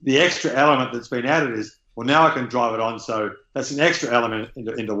course, the extra element that's been added is, well, now I can drive it on, so that's an extra element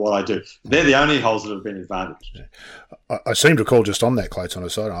into what I do. They're the only holes that have been advantaged. Yeah. I seem to recall just on that, Clates, on a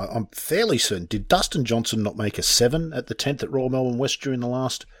side, I'm fairly certain, did Dustin Johnson not make a 7 at the 10th at Royal Melbourne West during the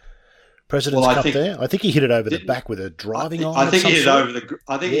last President's Cup there? I think he hit it over the back with a driving iron. I think he hit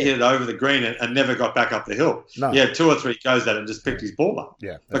it over the green and never got back up the hill. No. He had 2 or 3 goes at it and just picked his ball up.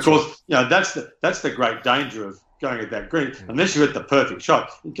 Yeah. Of course, that's the great danger of going at that green. Unless you hit the perfect shot,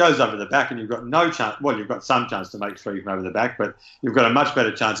 it goes over the back and you've got no chance. Well, you've got some chance to make 3 from over the back, but you've got a much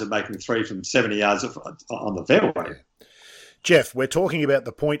better chance of making 3 from 70 yards on the fairway. Yeah. Jeff, we're talking about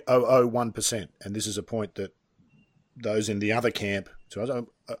the 0.001%, and this is a point that those in the other camp, so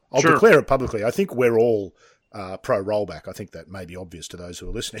I'll declare it publicly. I think we're all pro rollback. I think that may be obvious to those who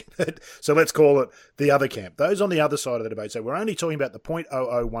are listening. So let's call it the other camp. Those on the other side of the debate say we're only talking about the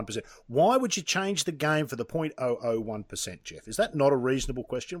 0.001%. Why would you change the game for the 0.001%, Jeff? Is that not a reasonable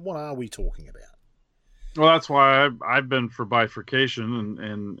question? What are we talking about? Well, that's why I've been for bifurcation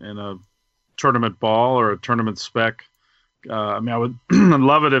in a tournament ball or a tournament spec. I would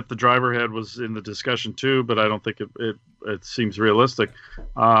love it if the driver head was in the discussion too, but I don't think it seems realistic.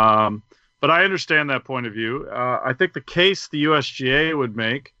 But I understand that point of view. I think the case the USGA would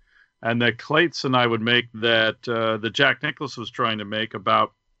make, and that Clates and I would make, that Jack Nicklaus was trying to make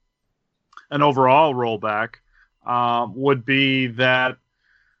about an overall rollback, would be that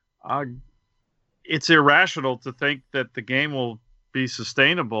it's irrational to think that the game will be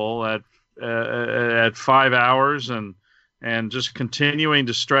sustainable at 5 hours and just continuing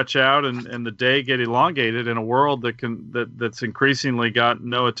to stretch out and the day get elongated in a world that's increasingly got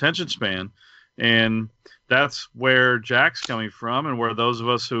no attention span. And that's where Jack's coming from, and where those of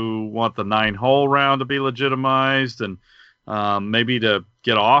us who want the 9-hole round to be legitimized and maybe to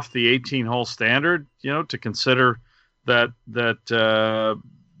get off the 18-hole standard, to consider that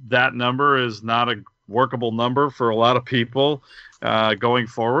number is not a workable number for a lot of people going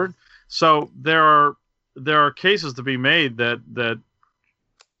forward. So there are cases to be made that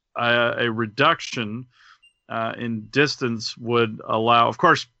a reduction in distance would allow. Of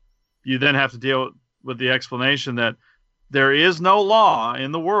course, you then have to deal with the explanation that there is no law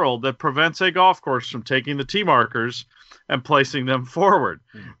in the world that prevents a golf course from taking the tee markers and placing them forward.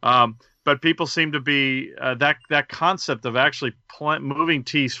 But people seem to be that concept of actually moving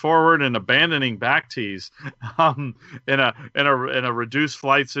tees forward and abandoning back tees in a reduced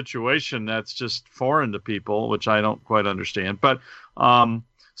flight situation, that's just foreign to people, which I don't quite understand. But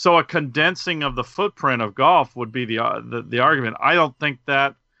so a condensing of the footprint of golf would be the argument. I don't think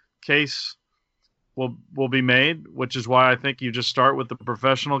that case will be made, which is why I think you just start with the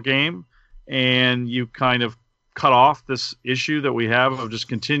professional game and you kind of cut off this issue that we have of just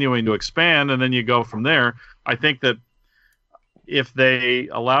continuing to expand, and then you go from there. I think that if they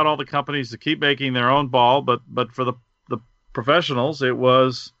allowed all the companies to keep making their own ball, but for the professionals, it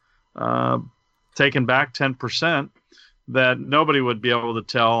was taken back 10%, that nobody would be able to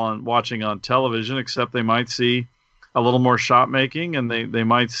tell on watching on television, except they might see a little more shot making, and they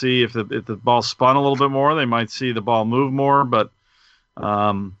might see if the ball spun a little bit more, they might see the ball move more. But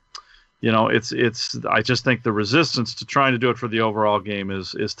it's I just think the resistance to trying to do it for the overall game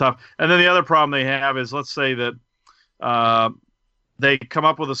is tough. And then the other problem they have is, let's say that they come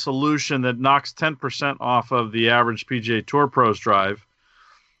up with a solution that knocks 10% off of the average PGA Tour Pros drive,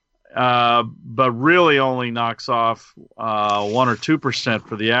 but really only knocks off 1 or 2%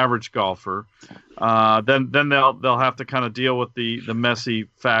 for the average golfer. Then they'll have to kind of deal with the messy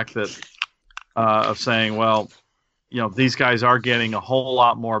fact that of saying, well, these guys are getting a whole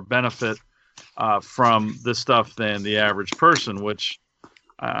lot more benefit from this stuff than the average person, which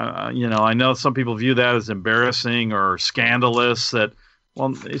I know some people view that as embarrassing or scandalous. That,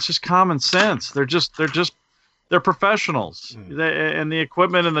 well, it's just common sense. They're professionals, and the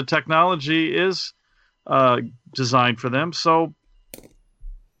equipment and the technology is designed for them. So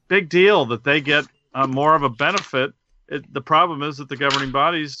big deal that they get more of a benefit. The problem is that the governing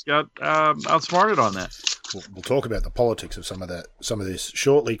bodies got outsmarted on that. We'll talk about the politics of some of this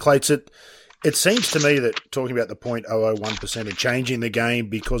shortly. Clates, it seems to me that talking about the 0.001% and changing the game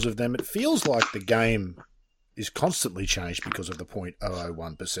because of them, it feels like the game is constantly changed because of the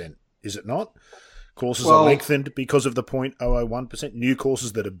 0.001%. Is it not? Courses are lengthened because of the 0.001%. New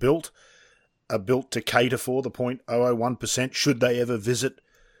courses that are built to cater for the 0.001%. Should they ever visit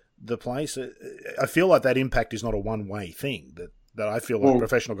the place, I feel like that impact is not a one-way thing. That I feel like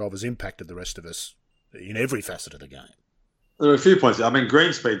professional golf has impacted the rest of us in every facet of the game. There are a few points. I mean,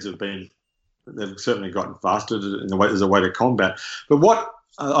 green speeds they've certainly gotten faster as a way to combat. But what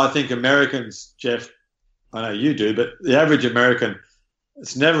I think Americans, Jeff, I know you do, but the average American,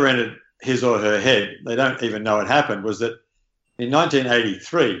 it's never entered his or her head, they don't even know it happened, was that in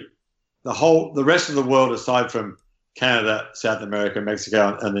 1983, the rest of the world, aside from Canada, South America,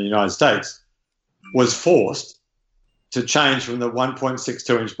 Mexico, and the United States, was forced to change from the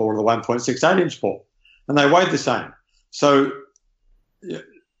 1.62-inch ball to the 1.68-inch ball. And they weighed the same. So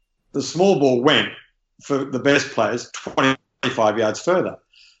the small ball went, for the best players, 25 yards further.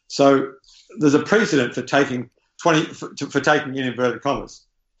 So there's a precedent for taking in inverted commas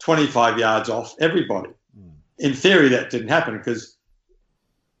 25 yards off everybody. In theory, that didn't happen because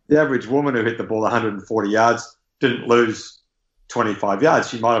the average woman who hit the ball 140 yards didn't lose 25 yards.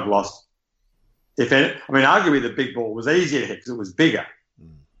 She might have lost, arguably the big ball was easier to hit because it was bigger.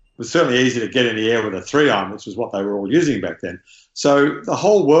 It was certainly easier to get in the air with a 3-iron, which was what they were all using back then. So the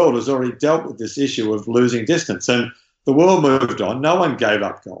whole world has already dealt with this issue of losing distance, and the world moved on. No one gave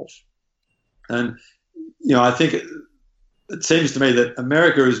up golf. And, I think it seems to me that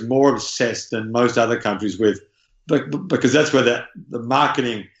America is more obsessed than most other countries with, because that's where the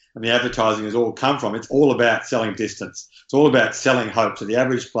marketing and the advertising has all come from. It's all about selling distance. It's all about selling hope to the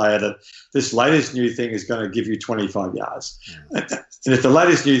average player that this latest new thing is going to give you 25 yards. And if the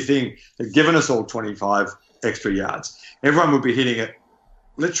latest new thing had given us all 25 extra yards, everyone would be hitting it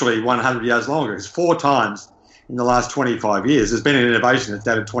literally 100 yards longer. It's 4 times in the last 25 years there's been an innovation that's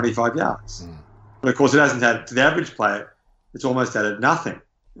added 25 yards. But, of course, it hasn't had, to the average player, it's almost added nothing.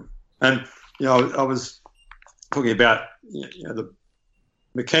 And, I was talking about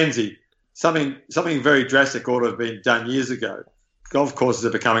Mackenzie, something very drastic ought to have been done years ago. Golf courses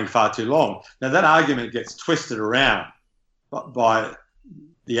are becoming far too long. Now, that argument gets twisted around by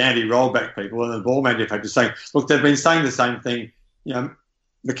the anti-rollback people and the ball manufacturers saying, look, they've been saying the same thing. You know,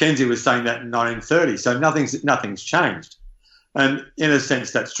 Mackenzie was saying that in 1930, so nothing's changed. And in a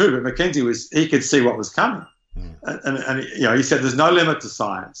sense, that's true. But Mackenzie he could see what was coming. And you know, he said there's no limit to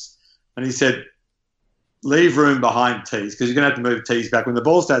science. And he said, leave room behind tees because you're going to have to move tees back when the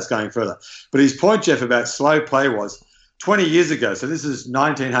ball starts going further. But his point, Jeff, about slow play was 20 years ago, so this is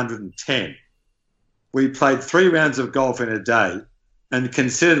 1910, we played 3 rounds of golf in a day and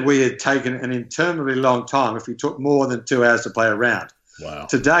considered we had taken an interminably long time if we took more than 2 hours to play a round. Wow.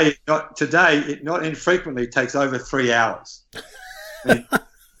 Today, it not infrequently takes over 3 hours. I mean,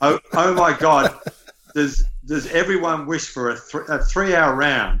 oh my God, does everyone wish for a 3-hour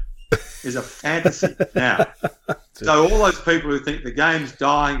round is a fantasy now. So all those people who think the game's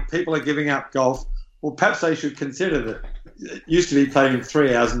dying, people are giving up golf, well, perhaps they should consider that it used to be played in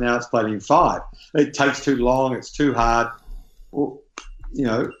 3 hours and now it's played in 5. It takes too long, it's too hard. Well, you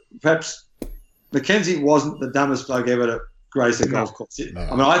know, perhaps Mackenzie wasn't the dumbest bloke ever to grace a golf course. No.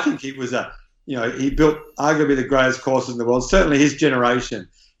 I mean, I think he was he built arguably the greatest courses in the world. Certainly his generation,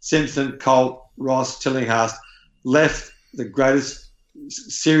 Simpson, Colt, Ross, Tillinghast, left the greatest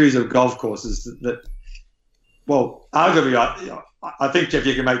series of golf courses that arguably, I think, Jeff,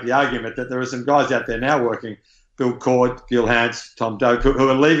 you can make the argument that there are some guys out there now working, Bill Cord, Gil Hans, Tom Doak, who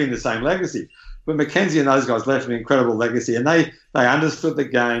are leaving the same legacy. But Mackenzie and those guys left an incredible legacy, and they understood the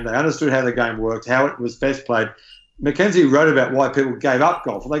game, they understood how the game worked, how it was best played. Mackenzie wrote about why people gave up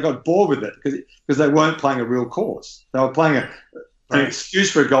golf, and they got bored with it because they weren't playing a real course. They were playing an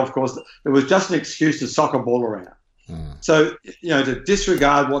excuse for a golf course. It was just an excuse to sock a ball around. So, you know, to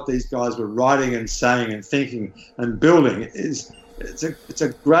disregard what these guys were writing and saying and thinking and building it's a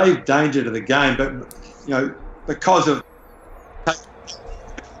grave danger to the game. But, you know, because of,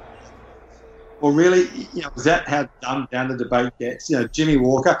 well, really, you know, is that how dumbed down the debate gets? You know, Jimmy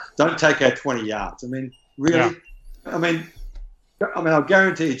Walker, don't take out 20 yards. I mean, really? Yeah. I mean, I'll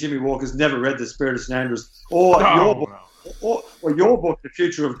guarantee you Jimmy Walker's never read The Spirit of St Andrews or your book, or your book, The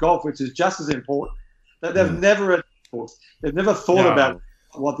Future of Golf, which is just as important. They've never read books. They've never thought about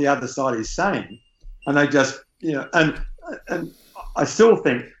what the other side is saying, and they just, you know, and I still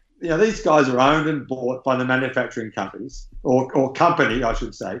think, you know, these guys are owned and bought by the manufacturing companies or company, I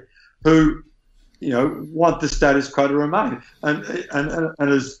should say, who, you know, want the status quo to remain. And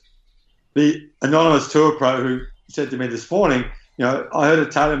as the anonymous tour pro who said to me this morning, you know, I heard a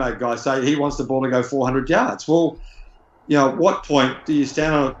TaylorMade guy say he wants the ball to go 400 yards. Well, you know, at what point do you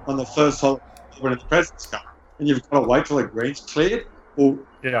stand on the first hole when the President's Cup and you've got to wait till the green's cleared? Well,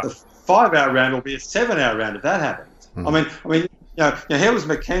 the 5-hour round will be a 7-hour round if that happens. I mean, you know, here was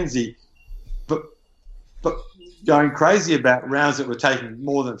Mackenzie, but going crazy about rounds that were taking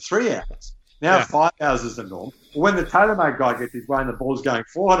more than 3 hours. Now 5 hours is the norm. Well, when the TaylorMade guy gets his way and the ball's going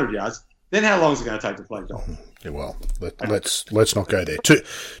 400 yards, then how long is it going to take to play golf? Yeah, well, let's not go there.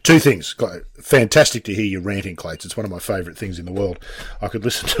 Two things. Fantastic to hear you ranting, Clates. It's one of my favourite things in the world. I could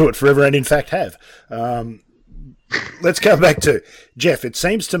listen to it forever and, in fact, have. Let's come back to Jeff. It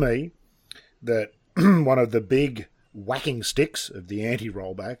seems to me that one of the big whacking sticks of the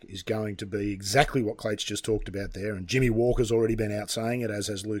anti-rollback is going to be exactly what Clates just talked about there, and Jimmy Walker's already been out saying it, as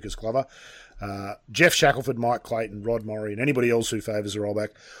has Lucas Glover. Jeff Shackelford, Mike Clayton, Rod Murray, and anybody else who favours a rollback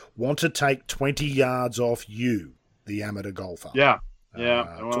want to take 20 yards off you, the amateur golfer. Yeah.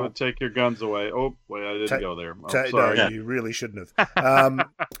 I want to take your guns away. Oh, wait, I didn't go there. Sorry. No, you really shouldn't have.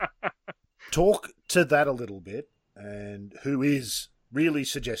 Talk to that a little bit, and who is really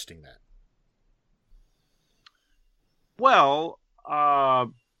suggesting that? Well,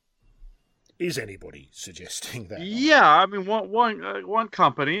 is anybody suggesting that? Yeah, I mean, one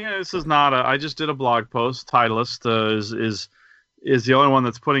company. This is not I just did a blog post. Titleist is the only one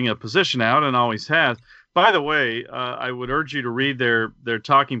that's putting a position out and always has. By the way, I would urge you to read their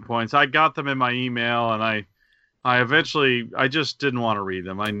talking points. I got them in my email, and I eventually just didn't want to read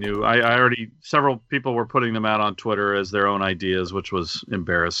them. I knew I already several people were putting them out on Twitter as their own ideas, which was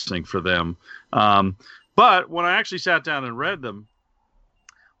embarrassing for them. But when I actually sat down and read them,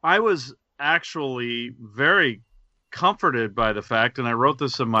 I was actually very comforted by the fact, and I wrote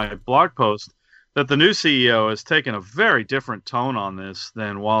this in my blog post, that the new CEO has taken a very different tone on this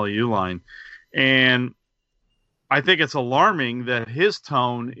than Wally Uline. And I think it's alarming that his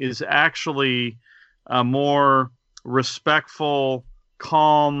tone is actually a more respectful,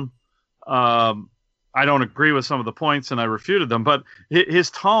 calm. I don't agree with some of the points and I refuted them, but his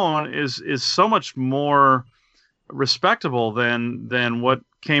tone is so much more respectable than what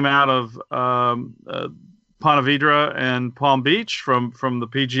came out of Ponte Vedra and Palm Beach from the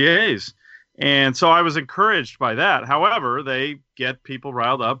PGAs. And so I was encouraged by that. However, they get people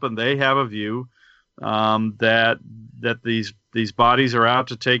riled up, and they have a view that these bodies are out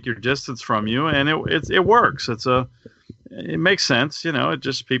to take your distance from you, and it works. It makes sense, It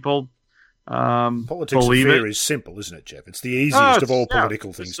just people politics of believe fear it. is simple, isn't it, Jeff? It's the easiest of all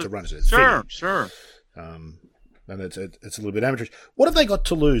political things to run. It's sure, fear. sure. And it's a little bit amateurish. What have they got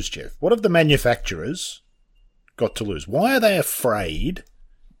to lose, Jeff? What have the manufacturers got to lose? Why are they afraid?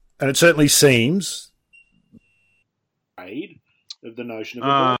 And it certainly seems afraid of the notion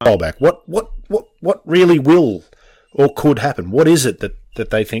of a rollback. What really will or could happen? What is it that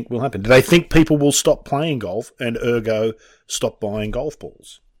they think will happen? Do they think people will stop playing golf and ergo stop buying golf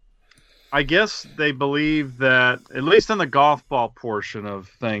balls? I guess they believe that, at least in the golf ball portion of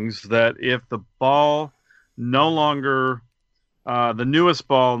things, that if the ball no longer, the newest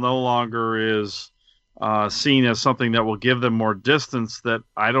ball no longer is seen as something that will give them more distance, that,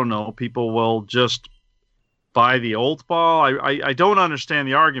 I don't know, people will just buy the old ball. I don't understand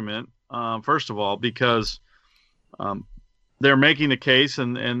the argument, first of all, because they're making the case,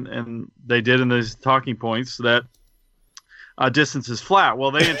 and they did in these talking points, that distance is flat.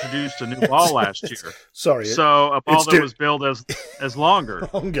 Well, they introduced a new ball last year. Sorry. So a ball that was billed as longer.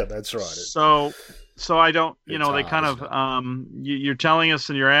 Longer, that's right. So I don't, they hard, kind of, you're telling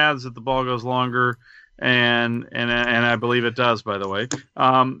us in your ads that the ball goes longer, and I believe it does, by the way.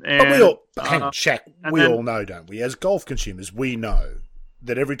 But we all, Shaq, all know, don't we? As golf consumers, we know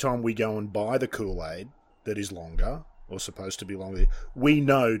that every time we go and buy the Kool-Aid that is longer, or supposed to be longer, we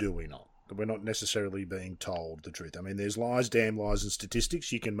know, do we not? That we're not necessarily being told the truth. I mean, there's lies, damn lies, and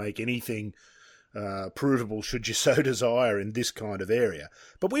statistics. You can make anything provable should you so desire in this kind of area.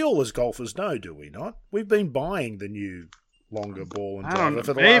 But we all as golfers know, do we not? We've been buying the new longer ball and driver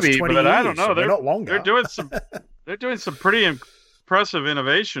for the last 20 years. I don't know. They're not longer. They're doing some pretty impressive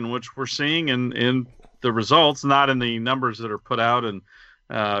innovation, which we're seeing in the results, not in the numbers that are put out and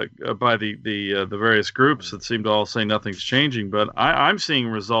by the various groups that seem to all say nothing's changing. But I'm seeing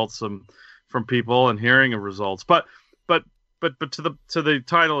results from people and hearing of results. But to the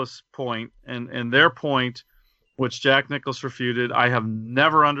Titleist point and their point, which Jack Nicklaus refuted, I have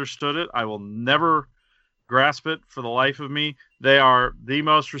never understood it. I will never grasp it for the life of me. They are the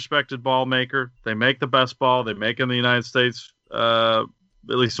most respected ball maker. They make the best ball. They make in the United States, at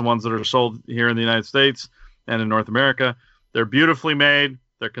least the ones that are sold here in the United States and in North America. They're beautifully made.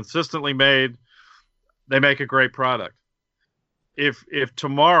 They're consistently made. They make a great product. If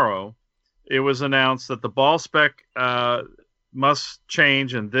tomorrow it was announced that the ball spec must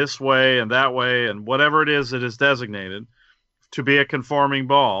change in this way and that way and whatever it is that is designated to be a conforming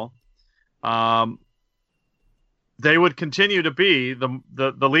ball, they would continue to be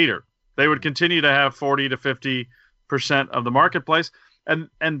the leader. They would continue to have 40 to 50% of the marketplace.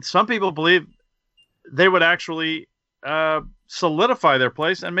 And some people believe they would actually solidify their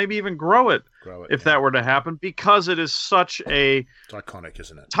place and maybe even grow it if that were to happen, because it is such it's iconic,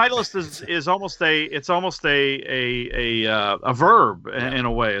 isn't it? Titleist is almost a verb in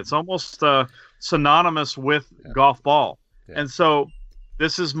a way. It's almost synonymous with golf ball. Yeah. And so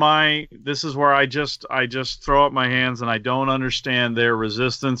this is where I just throw up my hands, and I don't understand their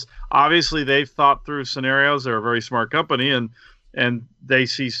resistance. Obviously they've thought through scenarios. They're a very smart company, and they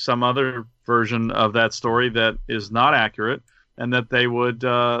see some other version of that story that is not accurate, and that they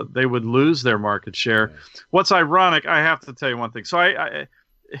would lose their market share. Yeah. What's ironic, I have to tell you one thing. So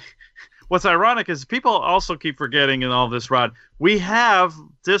what's ironic is people also keep forgetting in all this, Rod, we have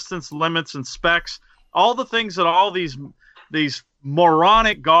distance limits and specs, all the things that all these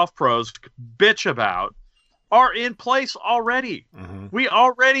moronic golf pros bitch about are in place already. Mm-hmm. We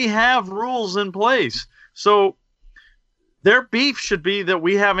already have rules in place. So their beef should be that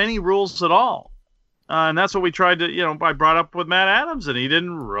we have any rules at all. And that's what we tried to, I brought up with Matt Adams, and he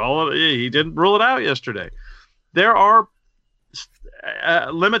didn't rule it out yesterday. There are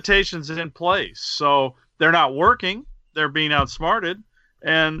limitations in place. So they're not working. They're being outsmarted.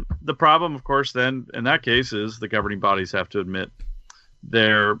 And the problem, of course, then in that case is the governing bodies have to admit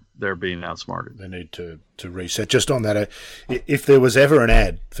they're being outsmarted. They need to reset. Just on that, if there was ever an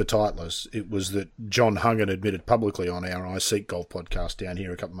ad for Titleist, it was that John Hungan admitted publicly on our I Seek Golf podcast down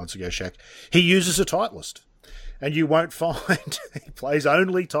here a couple of months ago, Shaq, he uses a Titleist. And you won't find, he plays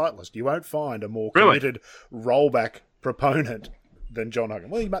only Titleist, you won't find a more committed rollback proponent than John Hungan.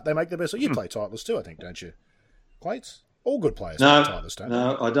 Well, they make the best. You play Titleist too, I think, don't you? Plates? All good players play Titleist, don't they?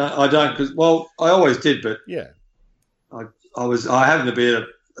 No, I don't. Because, I always did, but yeah. I happened to be at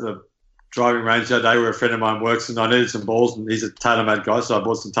a driving range the other day where a friend of mine works, and I needed some balls, and he's a TaylorMade guy, so I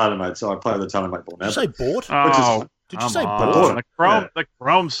bought some TaylorMade. So I play with the TaylorMade ball now. Did you say bought? Oh, Did you say on. bought? The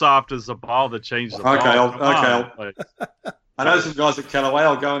Chrome Soft is the ball that changed the ball. Okay. I know some guys at Callaway.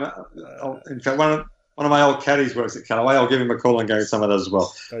 I'll go and in fact, one of my old caddies works at Callaway. I'll give him a call and go get some of those as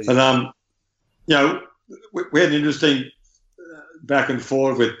well. Oh, yeah. But we had an interesting back and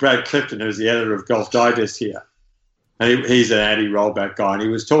forth with Brad Clifton, who's the editor of Golf Digest here. And he's an anti-rollback guy, and he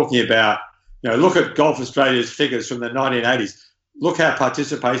was talking about, look at Golf Australia's figures from the 1980s. Look how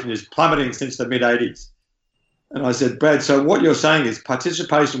participation is plummeting since the mid-80s. And I said, Brad, so what you're saying is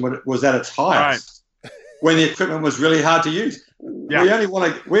participation was at its highest when the equipment was really hard to use. Yeah. We don't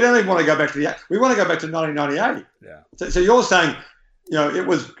even want to go back to we want to go back to 1998. Yeah. So you're saying,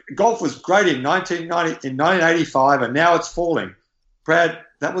 golf was great in 1985, and now it's falling. Brad,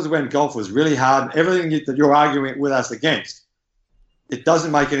 that was when golf was really hard, and everything that you're arguing with us against, it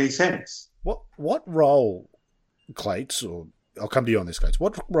doesn't make any sense. What role, Clates, or I'll come to you on this, Clates,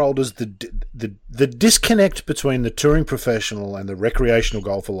 what role does the disconnect between the touring professional and the recreational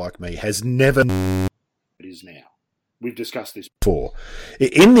golfer like me has never it is now? We've discussed this before.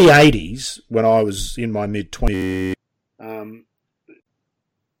 In the 80s, when I was in my mid-20s,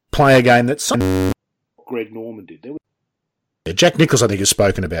 play a game that some Greg Norman did. Jack Nicklaus, I think, has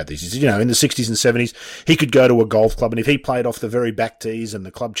spoken about this. He's, in the 60s and 70s, he could go to a golf club, and if he played off the very back tees and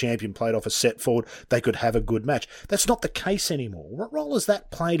the club champion played off a set forward, they could have a good match. That's not the case anymore. What role has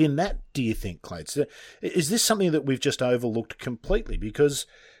that played in that, do you think, Clates? Is this something that we've just overlooked completely? Because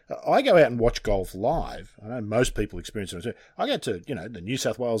I go out and watch golf live. I know most people experience it too. I go to, the New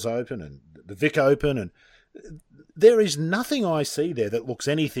South Wales Open and the Vic Open, and there is nothing I see there that looks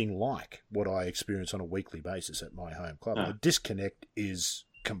anything like what I experience on a weekly basis at my home club. No. The disconnect is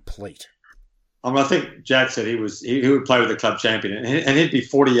complete. I think Jack said he would play with the club champion, and he'd be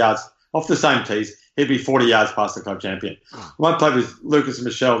 40 yards off the same tees. He'd be 40 yards past the club champion. I played with Lucas and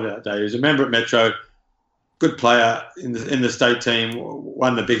Michelle the other day. He was a member at Metro, good player in the state team,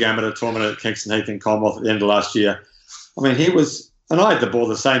 won the big amateur tournament at Kingston Heath in Commonwealth at the end of last year. I mean, he was, and I had the ball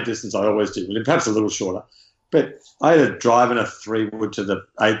the same distance I always do, perhaps a little shorter. But I had a drive and a 3-wood to the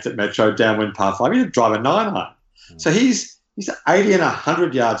 8th at Metro, downwind par 5. He had a drive a 9-iron. So he's 80 and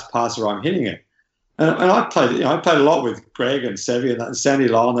 100 yards past where I'm hitting it. And I played a lot with Greg and Sevi and Sandy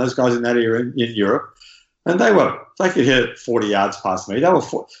Lyle and those guys in that era in Europe. And they could hit it 40 yards past me. They were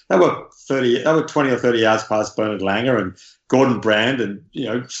 20 or 30 yards past Bernard Langer and Gordon Brand, and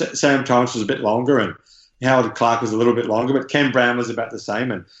Sam Torrance was a bit longer, and Howard Clark was a little bit longer, but Ken Brown was about the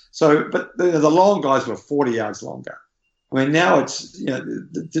same. And so, but the long guys were 40 yards longer. I mean, now it's,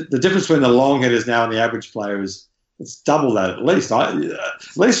 the difference between the long hitters now and the average player is it's double that at least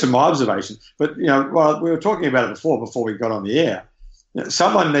from my observation. But, we were talking about it before we got on the air.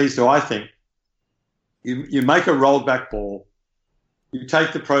 Someone needs to, I think, you make a rolled back ball, you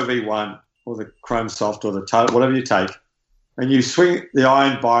take the Pro V1 or the Chrome Soft or the whatever you take, and you swing the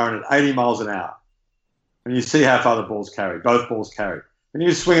Iron Byron at 80 miles an hour. And you see how far the balls carry, both balls carry. And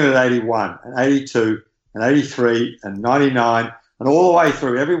you swing it at 81 and 82 and 83 and 99 and all the way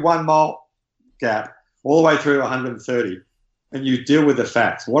through every 1 mile gap, all the way through to 130. And you deal with the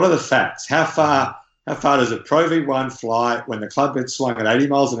facts. What are the facts? How far does a Pro V1 fly when the club gets swung at 80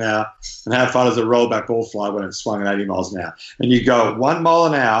 miles an hour? And how far does a rollback ball fly when it's swung at 80 miles an hour? And you go at 1 mile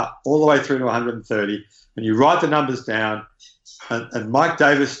an hour all the way through to 130, and you write the numbers down. And Mike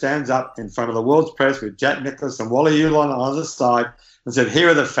Davis stands up in front of the world's press with Jack Nicklaus and Wally Uline on the other side and said, here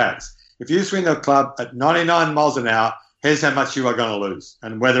are the facts. If you swing the club at 99 miles an hour, here's how much you are going to lose.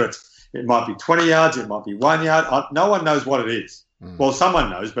 And whether it might be 20 yards, it might be 1 yard, no one knows what it is. Well, someone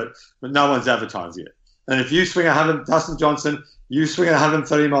knows, but no one's advertising it. And if you swing 100, Dustin Johnson, you swing at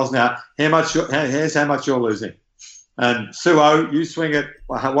 130 miles an hour, here's how much you're losing. And Suo, you swing at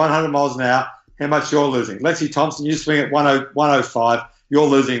 100 miles an hour, how much you're losing. Lexi Thompson, you swing at 105, you're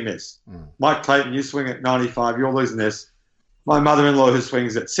losing this. Mike Clayton, you swing at 95, you're losing this. My mother-in-law, who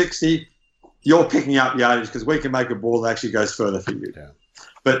swings at 60, you're picking up yardage because we can make a ball that actually goes further for you. Yeah.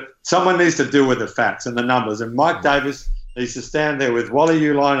 But someone needs to deal with the facts and the numbers. And Mike Davis needs to stand there with Wally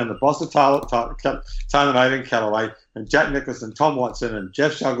Uline and the boss of TaylorMade and Callaway and Jack Nicklaus and Tom Watson and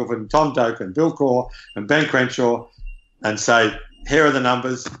Jeff Shackelford and Tom Doak and Bill Corr and Ben Crenshaw and say, here are the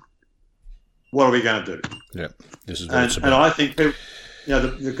numbers. What are we going to do? Yeah, this is what it's about. And I think people,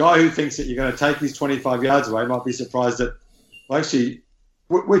 the guy who thinks that you're going to take these 25 yards away might be surprised that, actually,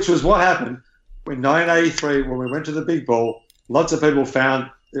 which was what happened in 1983 when we went to the big ball. Lots of people found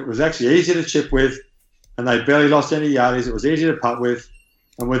it was actually easy to chip with, and they barely lost any yardies. It was easy to putt with,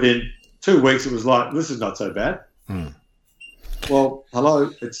 and within 2 weeks, it was like, this is not so bad. Well,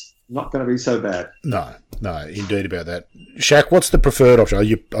 hello. It's not going to be so bad. No, indeed about that. Shaq, what's the preferred option? I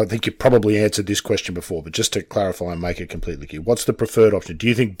think you probably answered this question before, but just to clarify and make it completely clear, what's the preferred option? Do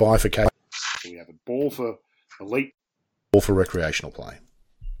you think bifurcation? We have a ball for elite, ball for recreational play,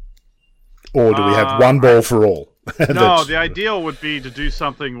 or do we have one ball for all? No, the ideal would be to do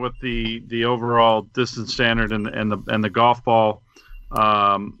something with the overall distance standard and the golf ball.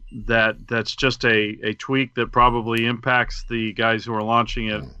 That's just a tweak that probably impacts the guys who are launching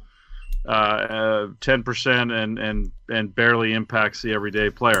it 10% and barely impacts the everyday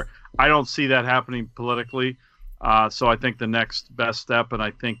player. I don't see that happening politically, so I think the next best step, and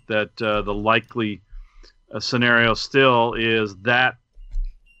I think that the likely scenario still is that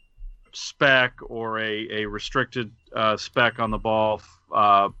spec or a restricted spec on the ball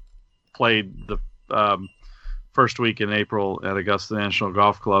played the first week in April at Augusta National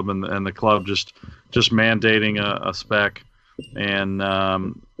Golf Club, and the club just mandating a spec, and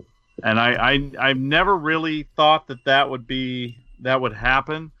I've never really thought that would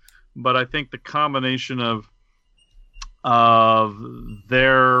happen, but I think the combination of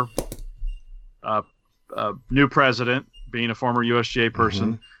their new president being a former USGA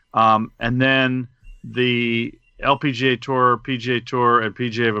person, and then the LPGA Tour, PGA Tour, and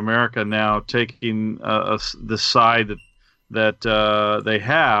PGA of America now taking the side that they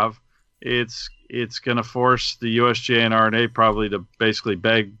have, it's going to force the USGA and R&A probably to basically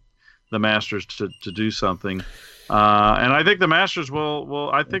beg the Masters to do something. And I think the Masters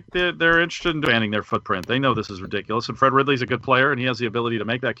will. I think they're interested in expanding their footprint. They know this is ridiculous, and Fred Ridley's a good player, and he has the ability to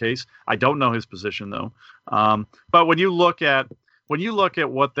make that case. I don't know his position though. But when you look at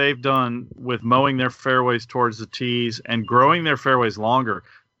what they've done with mowing their fairways towards the tees and growing their fairways longer,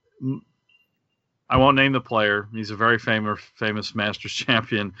 I won't name the player. He's a very famous Masters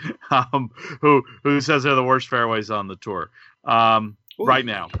champion who says they're the worst fairways on the tour right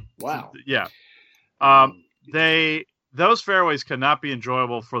now. Wow. Yeah. Those fairways cannot be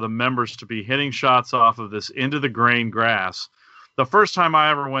enjoyable for the members to be hitting shots off of this into the grain grass. The first time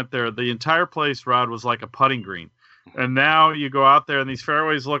I ever went there, the entire place, Rod, was like a putting green. And now you go out there and these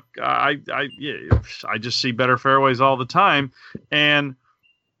fairways look, I just see better fairways all the time.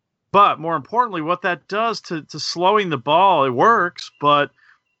 But more importantly, what that does to slowing the ball, it works. But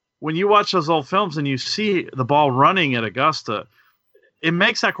when you watch those old films and you see the ball running at Augusta, it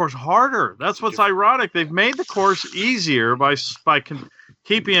makes that course harder. That's what's ironic. They've made the course easier by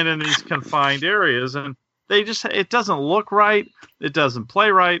keeping it in these confined areas, and it doesn't look right. It doesn't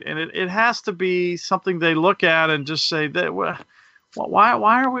play right, and it has to be something they look at and just say that why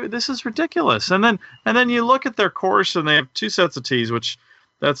are we? This is ridiculous. And then you look at their course, and they have two sets of tees, which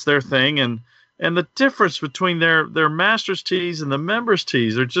that's their thing, and the difference between their Masters tees and the members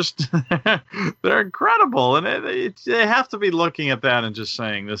tees are just they're incredible, and they have to be looking at that and just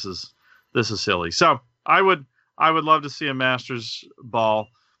saying this is silly. So I would love to see a Masters ball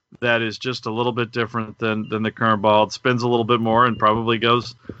that is just a little bit different than the current ball. It spins a little bit more and probably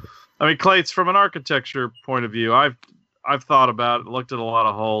goes. I mean, Clates, from an architecture point of view, I've thought about it, looked at a lot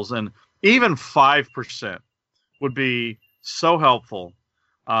of holes, and even 5% would be so helpful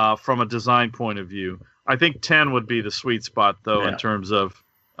from a design point of view. I think 10 would be the sweet spot, though, in terms of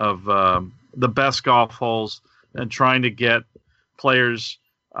the best golf holes and trying to get players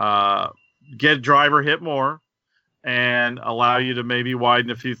get driver hit more, and allow you to maybe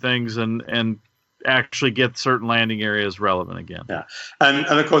widen a few things and actually get certain landing areas relevant again. Yeah, and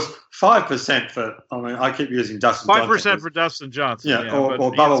of course 5% for. I mean, I keep using Dustin. 5% for Dustin Johnson. Yeah, or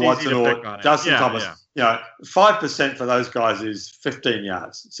Bubba Watson or Dustin Thomas. Yeah. 5% for those guys is 15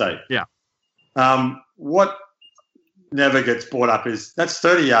 yards. Say. Yeah. What never gets brought up is that's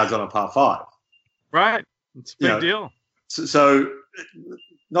 30 yards on a par 5. Right. It's a big deal. So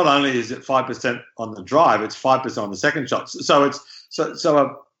not only is it 5% on the drive, it's 5% on the second shot. So it's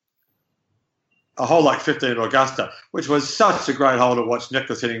a hole like 15 at Augusta, which was such a great hole to watch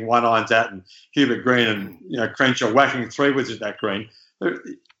Nicklaus hitting 1-irons at, and Hubert Green and Crenshaw whacking 3-woods at that green.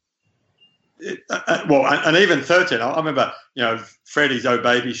 And even 13. I remember Freddie's "Oh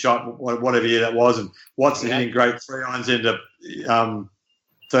Baby" shot, whatever year that was, and Watson hitting great 3-irons into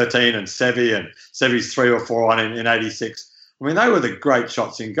 13, and Sevy's 3 or 4-iron in 86. I mean, they were the great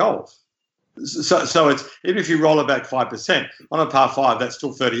shots in golf. So it's, even if you roll it back 5% on a par 5, that's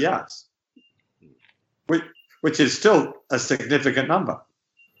still 30 yards, which is still a significant number.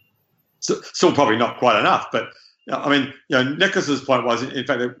 So, still probably not quite enough, but I mean, Nicklaus's point was, in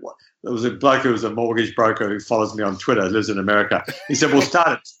fact, there was a bloke who was a mortgage broker who follows me on Twitter, lives in America. He said, "We'll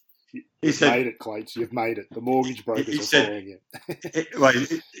start it." He said, "Made it, Clates. You've made it. The mortgage brokers are following it."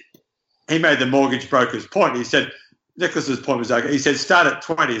 He made the mortgage broker's point. He said, Nicholas's point was okay. He said start at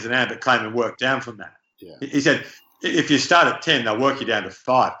 20 as an ambit claim and work down from that. Yeah. He said if you start at 10, they'll work you down to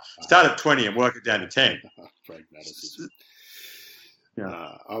 5. Start at 20 and work it down to 10. Pragmatic.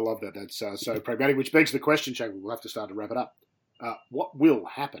 Yeah, I love that. That's so pragmatic, which begs the question, Shaq, we'll have to start to wrap it up. What will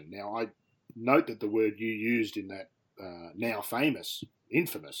happen? Now, I note that the word you used in that now famous,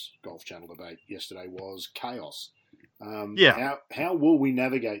 infamous Golf Channel debate yesterday was chaos. How will we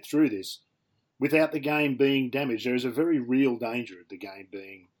navigate through this without the game being damaged? There is a very real danger of the game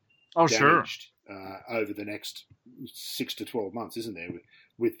being damaged over the next 6 to 12 months, isn't there,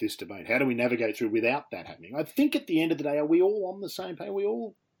 with this debate? How do we navigate through without that happening? I think at the end of the day, are we all on the same page?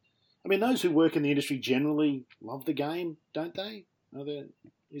 Those who work in the industry generally love the game, don't they? Do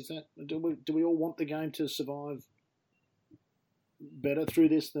we all want the game to survive better through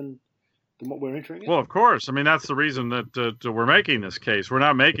this than what we're entering? Well, of course. That's the reason that we're making this case. We're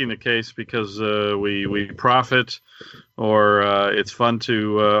not making the case because we profit or it's fun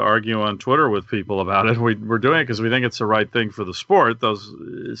to argue on Twitter with people about it. We're doing it because we think it's the right thing for the sport.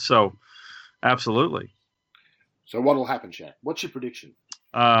 So, absolutely. So what will happen, Shaq? What's your prediction?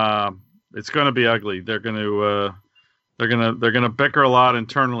 It's going to be ugly. They're going to bicker a lot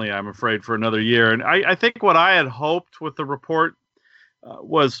internally, I'm afraid, for another year. And I think what I had hoped with the report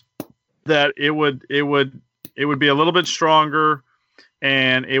was that it would be a little bit stronger,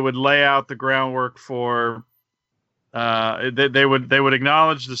 and it would lay out the groundwork for they would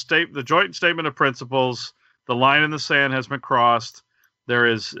acknowledge the joint statement of principles. The line in the sand has been crossed. There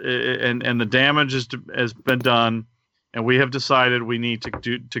is and the damage has been done, and we have decided we need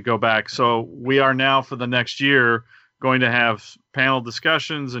to go back. So we are now for the next year going to have panel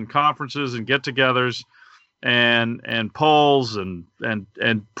discussions and conferences and get-togethers and polls and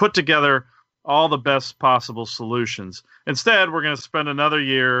put together all the best possible solutions. Instead, we're going to spend another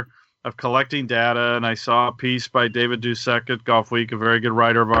year of collecting data. And I saw a piece by David Dusek at Golf Week, a very good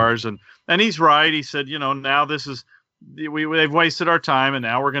writer of ours, and he's right. He said, now this is they've wasted our time, and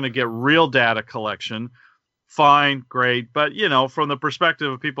now we're going to get real data collection. Fine, great, but from the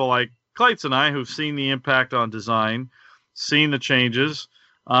perspective of people like Kleitz and I, who've seen the impact on design, seen the changes,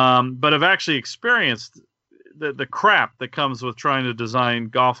 but have actually experienced the crap that comes with trying to design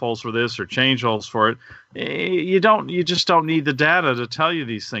golf holes for this or change holes for it. You just don't need the data to tell you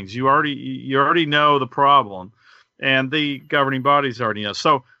these things. You already know the problem, and the governing bodies already know.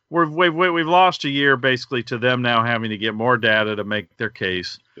 So we've lost a year basically to them now having to get more data to make their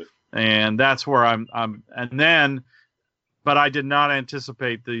case, and that's where but I did not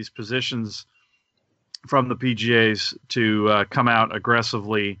anticipate these positions from the PGAs to come out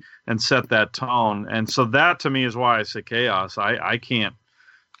aggressively and set that tone. And so that to me is why I say chaos. I can't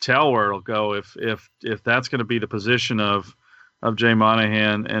tell where it'll go if that's going to be the position of Jay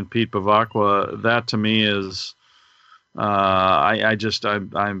Monahan and Pete Bavacqua. That to me is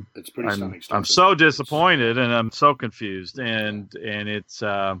it's pretty stunning stuff. I'm so disappointed and I'm so confused and it's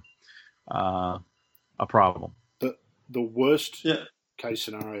a problem. The worst case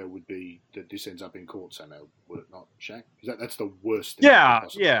scenario would be that this ends up in court somehow, would it not, Shaq? That's the worst thing. Yeah.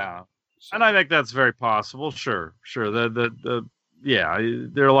 So. And I think that's very possible. Sure. There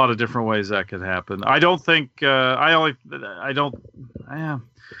are a lot of different ways that could happen. I don't think. I don't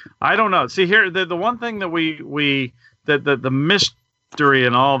know. See here, the one thing that the mystery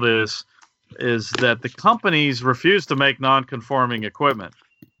in all this is that the companies refuse to make non-conforming equipment.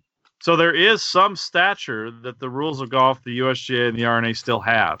 So there is some stature that the rules of golf, the USGA and the R&A still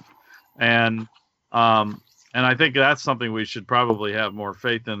have, and I think that's something we should probably have more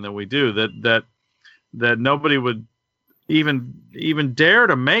faith in than we do. That nobody would even dare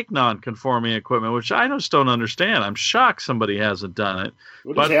to make non-conforming equipment, which I just don't understand. I'm shocked somebody hasn't done it,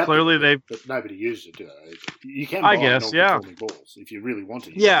 but clearly they've. But nobody uses it, do they? You can buy non-conforming balls if you really want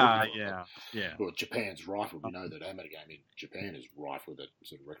to. Yeah. Well, Japan's rife with. We know that amateur game in Japan is rife with it,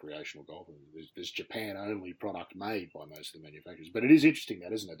 sort of recreational golf. There's Japan-only product made by most of the manufacturers. But it is interesting,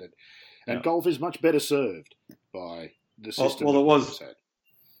 that isn't it? And golf is much better served by the system. Well, there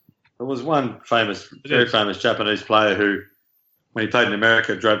was one very famous Japanese player who, when he played in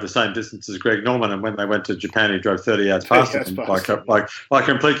America, drove the same distance as Greg Norman, and when they went to Japan, he drove 30 yards faster by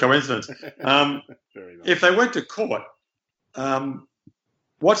complete coincidence. If they went to court,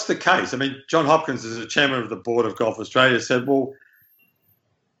 what's the case? John Hopkins, as the chairman of the board of Golf Australia, said, well,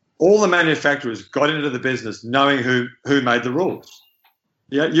 all the manufacturers got into the business knowing who made the rules.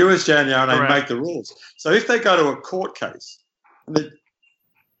 Yeah, USGA and the R&A make the rules. So if they go to a court case,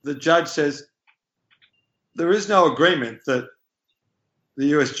 the judge says there is no agreement that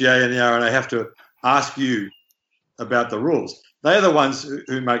the USGA and the R&A have to ask you about the rules. They are the ones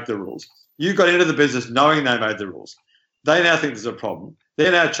who make the rules. You got into the business knowing they made the rules. They now think there's a problem.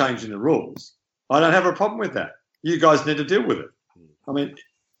 They're now changing the rules. I don't have a problem with that. You guys need to deal with it. I mean,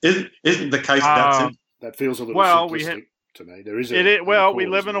 isn't the case that feels a little simplistic to me. There is we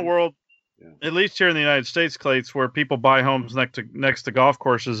live in a world, at least here in the United States, Clates, where people buy homes next to golf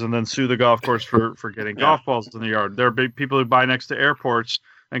courses and then sue the golf course for getting golf balls in the yard. There are big people who buy next to airports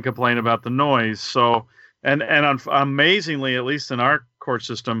and complain about the noise. So, and amazingly, at least in our court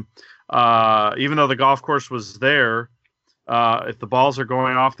system, even though the golf course was there, if the balls are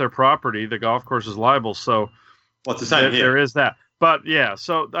going off their property, the golf course is liable. So, there is that. But yeah,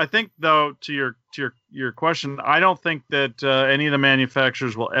 so I think though to your question, I don't think that any of the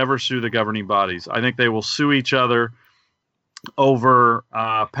manufacturers will ever sue the governing bodies. I think they will sue each other over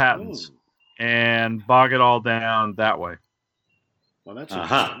patents and bog it all down that way. Well, that's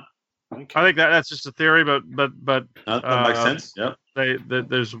interesting. Okay. I think that's just a theory, but that makes sense. Yep.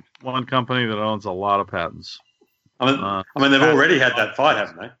 There's one company that owns a lot of patents. I mean, they've already had that fight,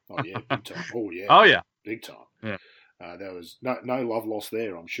 haven't they? Oh yeah, big time. Oh yeah, big time. Yeah. There was no love lost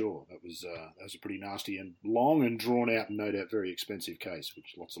there, I'm sure. That was a pretty nasty and long and drawn out and no doubt very expensive case,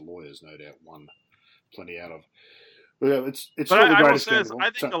 which lots of lawyers no doubt won plenty out of. Well, it's still the greatest scandal. I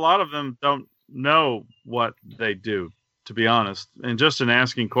think a lot of them don't know what they do, to be honest. And just in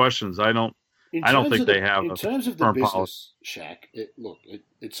asking questions, I don't think they have. In terms of the business, Shaq,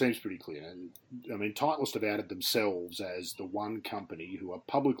 it seems pretty clear. I mean, Titleist have outed themselves as the one company who are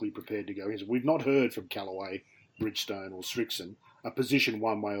publicly prepared to go in. We've not heard from Callaway, Bridgestone or Strixon a position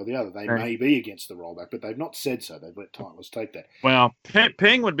one way or the other. They may be against the rollback, but they've not said so. They've let Titleist take that. Well,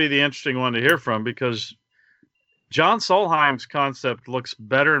 Ping would be the interesting one to hear from because John Solheim's concept looks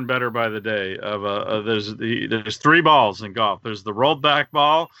better and better by the day. There's three balls in golf. There's the rolled back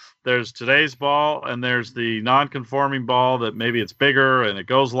ball, there's today's ball, and there's the non-conforming ball that maybe it's bigger and it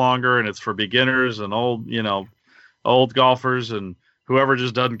goes longer and it's for beginners and old golfers and whoever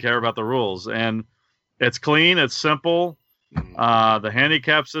just doesn't care about the rules. And it's clean. It's simple. The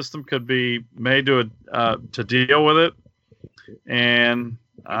handicap system could be made to deal with it. And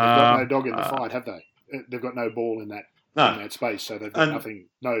they've got no dog in the fight, have they? They've got no ball in that space, so they've got nothing,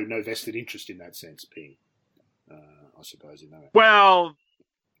 no vested interest in that sense. Ping, I suppose, in that.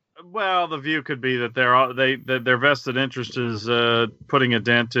 Well, the view could be that their vested interest is putting a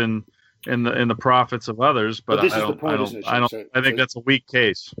dent in the profits of others, but this is the point, isn't it? I think that's a weak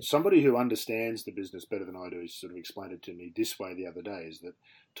case. Somebody who understands the business better than I do sort of explained it to me this way the other day: is that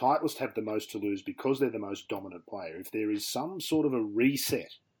Titleist have the most to lose because they're the most dominant player. If there is some sort of a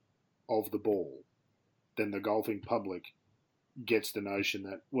reset of the ball, then the golfing public gets the notion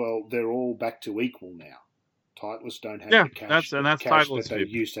that they're all back to equal now. Titleist don't have the cash, that's cash Titleist that they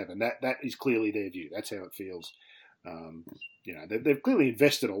used to have, and that is clearly their view. That's how it feels. They've clearly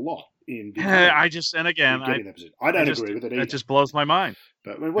invested a lot in. I don't agree with it either. It just blows my mind.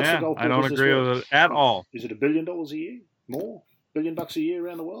 But I mean, what's the golf? I don't agree with it at all. Is it $1 billion a year? More? $1 billion a year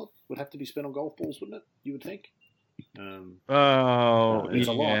around the world would have to be spent on golf balls, wouldn't it? You would think. It's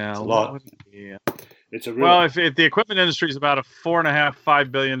a lot. Yeah. It's a real. If the equipment industry is about a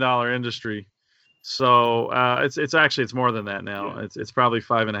 $4.5-5 billion industry, so it's more than that now. Yeah. It's probably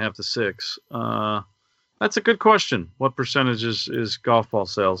 5.5 to 6. That's a good question. What percentage is golf ball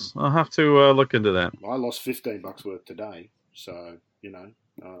sales? I'll have to look into that. I lost $15 worth today, so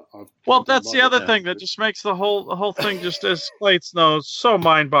that's the other thing that just makes the whole thing, just as Clates knows, so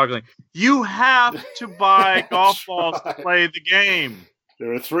mind-boggling. You have to buy golf balls to play the game.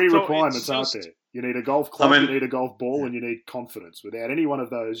 There are 3 requirements, aren't there? You need a golf club, you need a golf ball, and you need confidence. Without any one of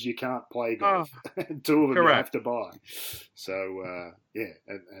those, you can't play golf. 2 of them you have to buy. So,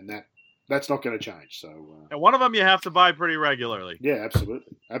 and that's not going to change. So, and one of them you have to buy pretty regularly. Yeah,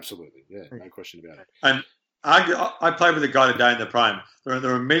 absolutely. Yeah, no question about it. And I played with a guy today in the Prime.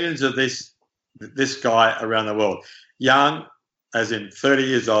 There are millions of this guy around the world. Young, as in 30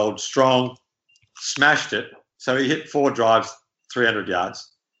 years old, strong, smashed it. So he hit 4 drives, 300 yards.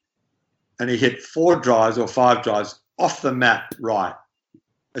 And he hit 4 drives or 5 drives off the mat right.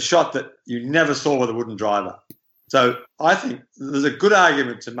 A shot that you never saw with a wooden driver. So I think there's a good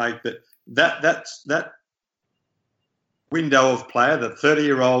argument to make that window of player, the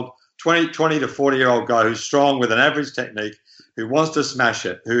 30-year-old, 20 to 40-year-old guy who's strong with an average technique, who wants to smash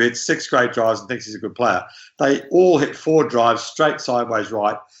it, who hits 6 great drives and thinks he's a good player. They all hit 4 drives straight sideways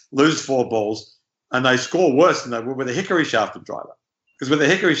right, lose 4 balls, and they score worse than they would with a hickory shafted driver. Because with a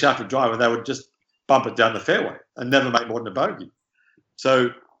hickory shafted driver, they would just bump it down the fairway and never make more than a bogey. So,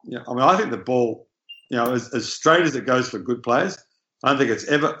 I think the ball, as straight as it goes for good players, I don't think it's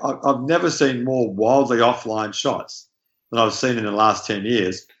ever. I've never seen more wildly offline shots than I've seen in the last 10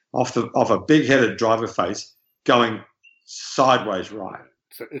 years off a big-headed driver face going sideways right.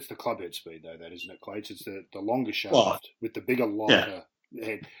 So it's the clubhead speed, though, that isn't it, Clates? It's the longer shaft with the bigger, lighter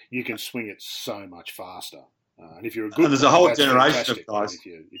head. You can swing it so much faster. And if you're a good, and there's a whole generation of guys.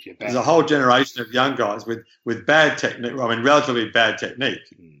 If you're bad, there's a whole generation of young guys with bad technique. I mean, relatively bad technique,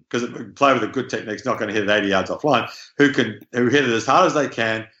 because a player with a good technique is not going to hit it 80 yards offline. Who hit it as hard as they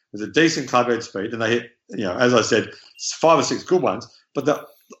can with a decent clubhead speed, and they hit, as I said, 5 or 6 good ones. But the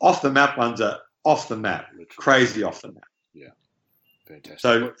off the map ones are off the map, crazy off the map. Yeah, fantastic.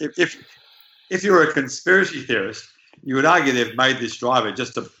 So if you're a conspiracy theorist, you would argue they've made this driver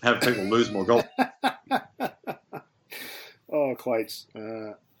just to have people lose more golf. Oh, Clates,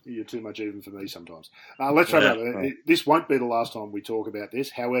 you're too much even for me sometimes. Let's wrap up. This won't be the last time we talk about this.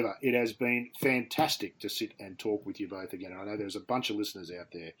 However, it has been fantastic to sit and talk with you both again. I know there's a bunch of listeners out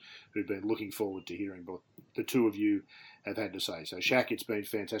there who've been looking forward to hearing what the two of you have had to say. So, Shaq, it's been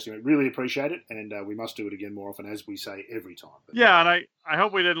fantastic. I really appreciate it, and we must do it again more often, as we say every time. Yeah, and I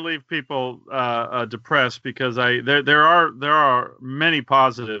hope we didn't leave people depressed, because there are many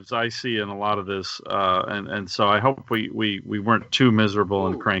positives I see in a lot of this, and so I hope we weren't too miserable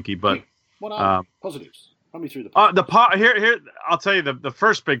and cranky. But what are positives? Run me through the positives. Here I'll tell you the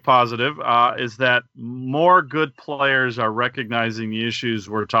first big positive is that more good players are recognizing the issues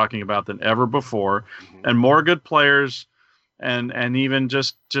we're talking about than ever before, and more good players and even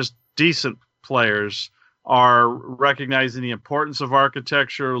just decent players are recognizing the importance of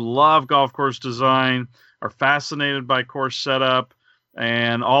architecture, love golf course design, are fascinated by course setup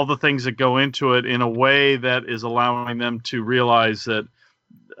and all the things that go into it in a way that is allowing them to realize that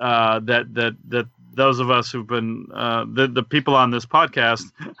that those of us who've been the people on this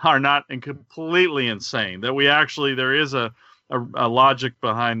podcast are not completely insane, that we actually, there is a logic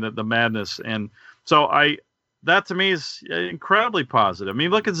behind the madness. And so that to me is incredibly positive. I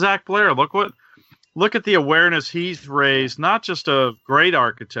mean, look at Zach Blair. Look at the awareness he's raised, not just of great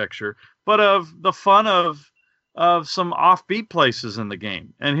architecture, but of the fun of some offbeat places in the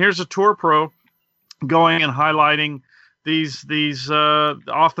game. And here's a tour pro going and highlighting these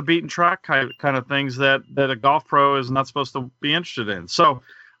off the beaten track kind of things that a golf pro is not supposed to be interested in. So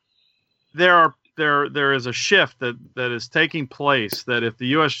there is a shift that is taking place, that if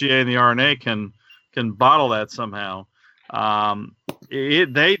the USGA and the R&A can bottle that somehow,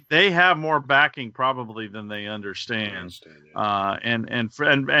 they have more backing probably than they understand.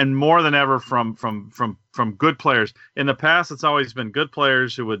 And more than ever from good players. In the past, it's always been good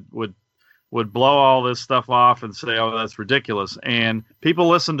players who would blow all this stuff off and say, "Oh, that's ridiculous." And people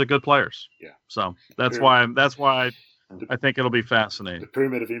listen to good players. Yeah. So that's why I think it'll be fascinating. The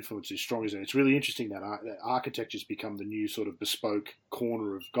pyramid of influence is strong, isn't it? It's really interesting that architecture's become the new sort of bespoke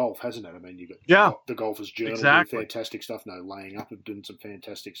corner of golf, hasn't it? I mean, you've got the Golfers Journal doing fantastic stuff. No Laying Up have done some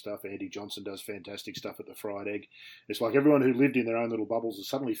fantastic stuff. Andy Johnson does fantastic stuff at the Fried Egg. It's like everyone who lived in their own little bubbles has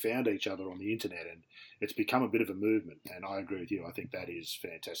suddenly found each other on the internet, and it's become a bit of a movement. And I agree with you. I think that is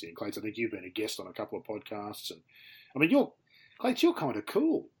fantastic. And Clates, I think you've been a guest on a couple of podcasts, and I mean, Clates, you're kind of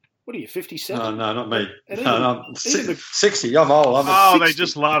cool. What are you, 57? No, not me. I'm 60. I'm old. They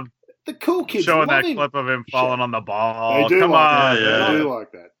just love the cool kids showing that him. clip of him falling on the ball. They do Come on. They do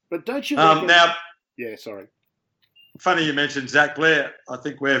like that. But don't you now? Yeah, sorry. Funny you mentioned Zach Blair. I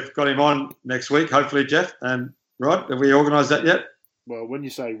think we've got him on next week, hopefully, Jeff and Rod. Have we organised that yet? Well, when you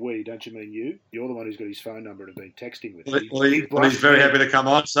say we, don't you mean you? You're the one who's got his phone number and been texting with him. He's very happy to come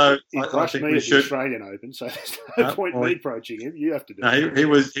on. So I think we should. The Australian Open, so there's no point me approaching him. You have to do it. He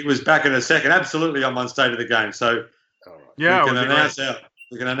was back in a second. Absolutely, I'm on State of the Game. So we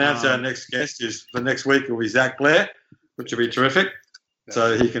can announce our next guest is for next week. Will be Zach Blair, which will be terrific.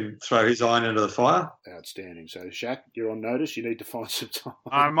 So he can throw his iron into the fire. Outstanding. So, Shaq, you're on notice. You need to find some time.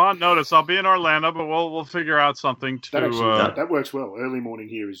 I'm on notice. I'll be in Orlando, but we'll figure out something to. That works well. Early morning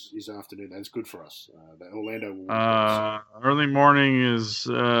here is afternoon. That's good for us. Orlando will early morning is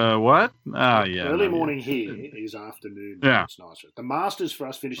what? Yeah. Early morning here is afternoon. Yeah. It's nicer. The Masters for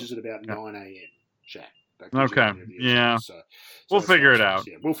us finishes at about 9 a.m. Shaq. Okay. Yeah. So we'll figure it out.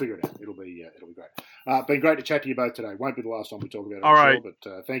 Yeah, we'll figure it out. It'll be great. Been great to chat to you both today. Won't be the last time we talk about it. All right. Sure,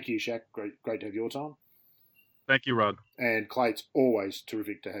 but thank you, Shaq. Great to have your time. Thank you, Rod. And Clates, always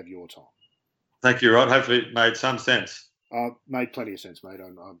terrific to have your time. Thank you, Rod. Hopefully it made some sense. Made plenty of sense, mate.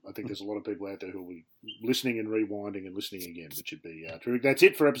 I think there's a lot of people out there who will be listening and rewinding and listening again, which should be terrific. That's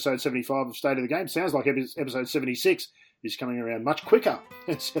it for episode 75 of State of the Game. Sounds like episode 76 is coming around much quicker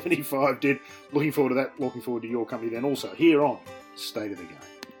than 75 did. Looking forward to that. Looking forward to your company then also here on State of the Game.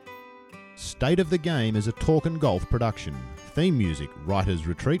 State of the Game is a Talk and Golf production. Theme music, Writer's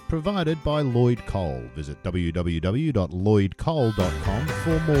Retreat, provided by Lloyd Cole. Visit www.lloydcole.com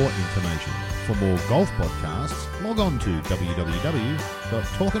for more information. For more golf podcasts, log on to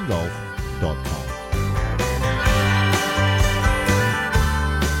www.talkandgolf.com.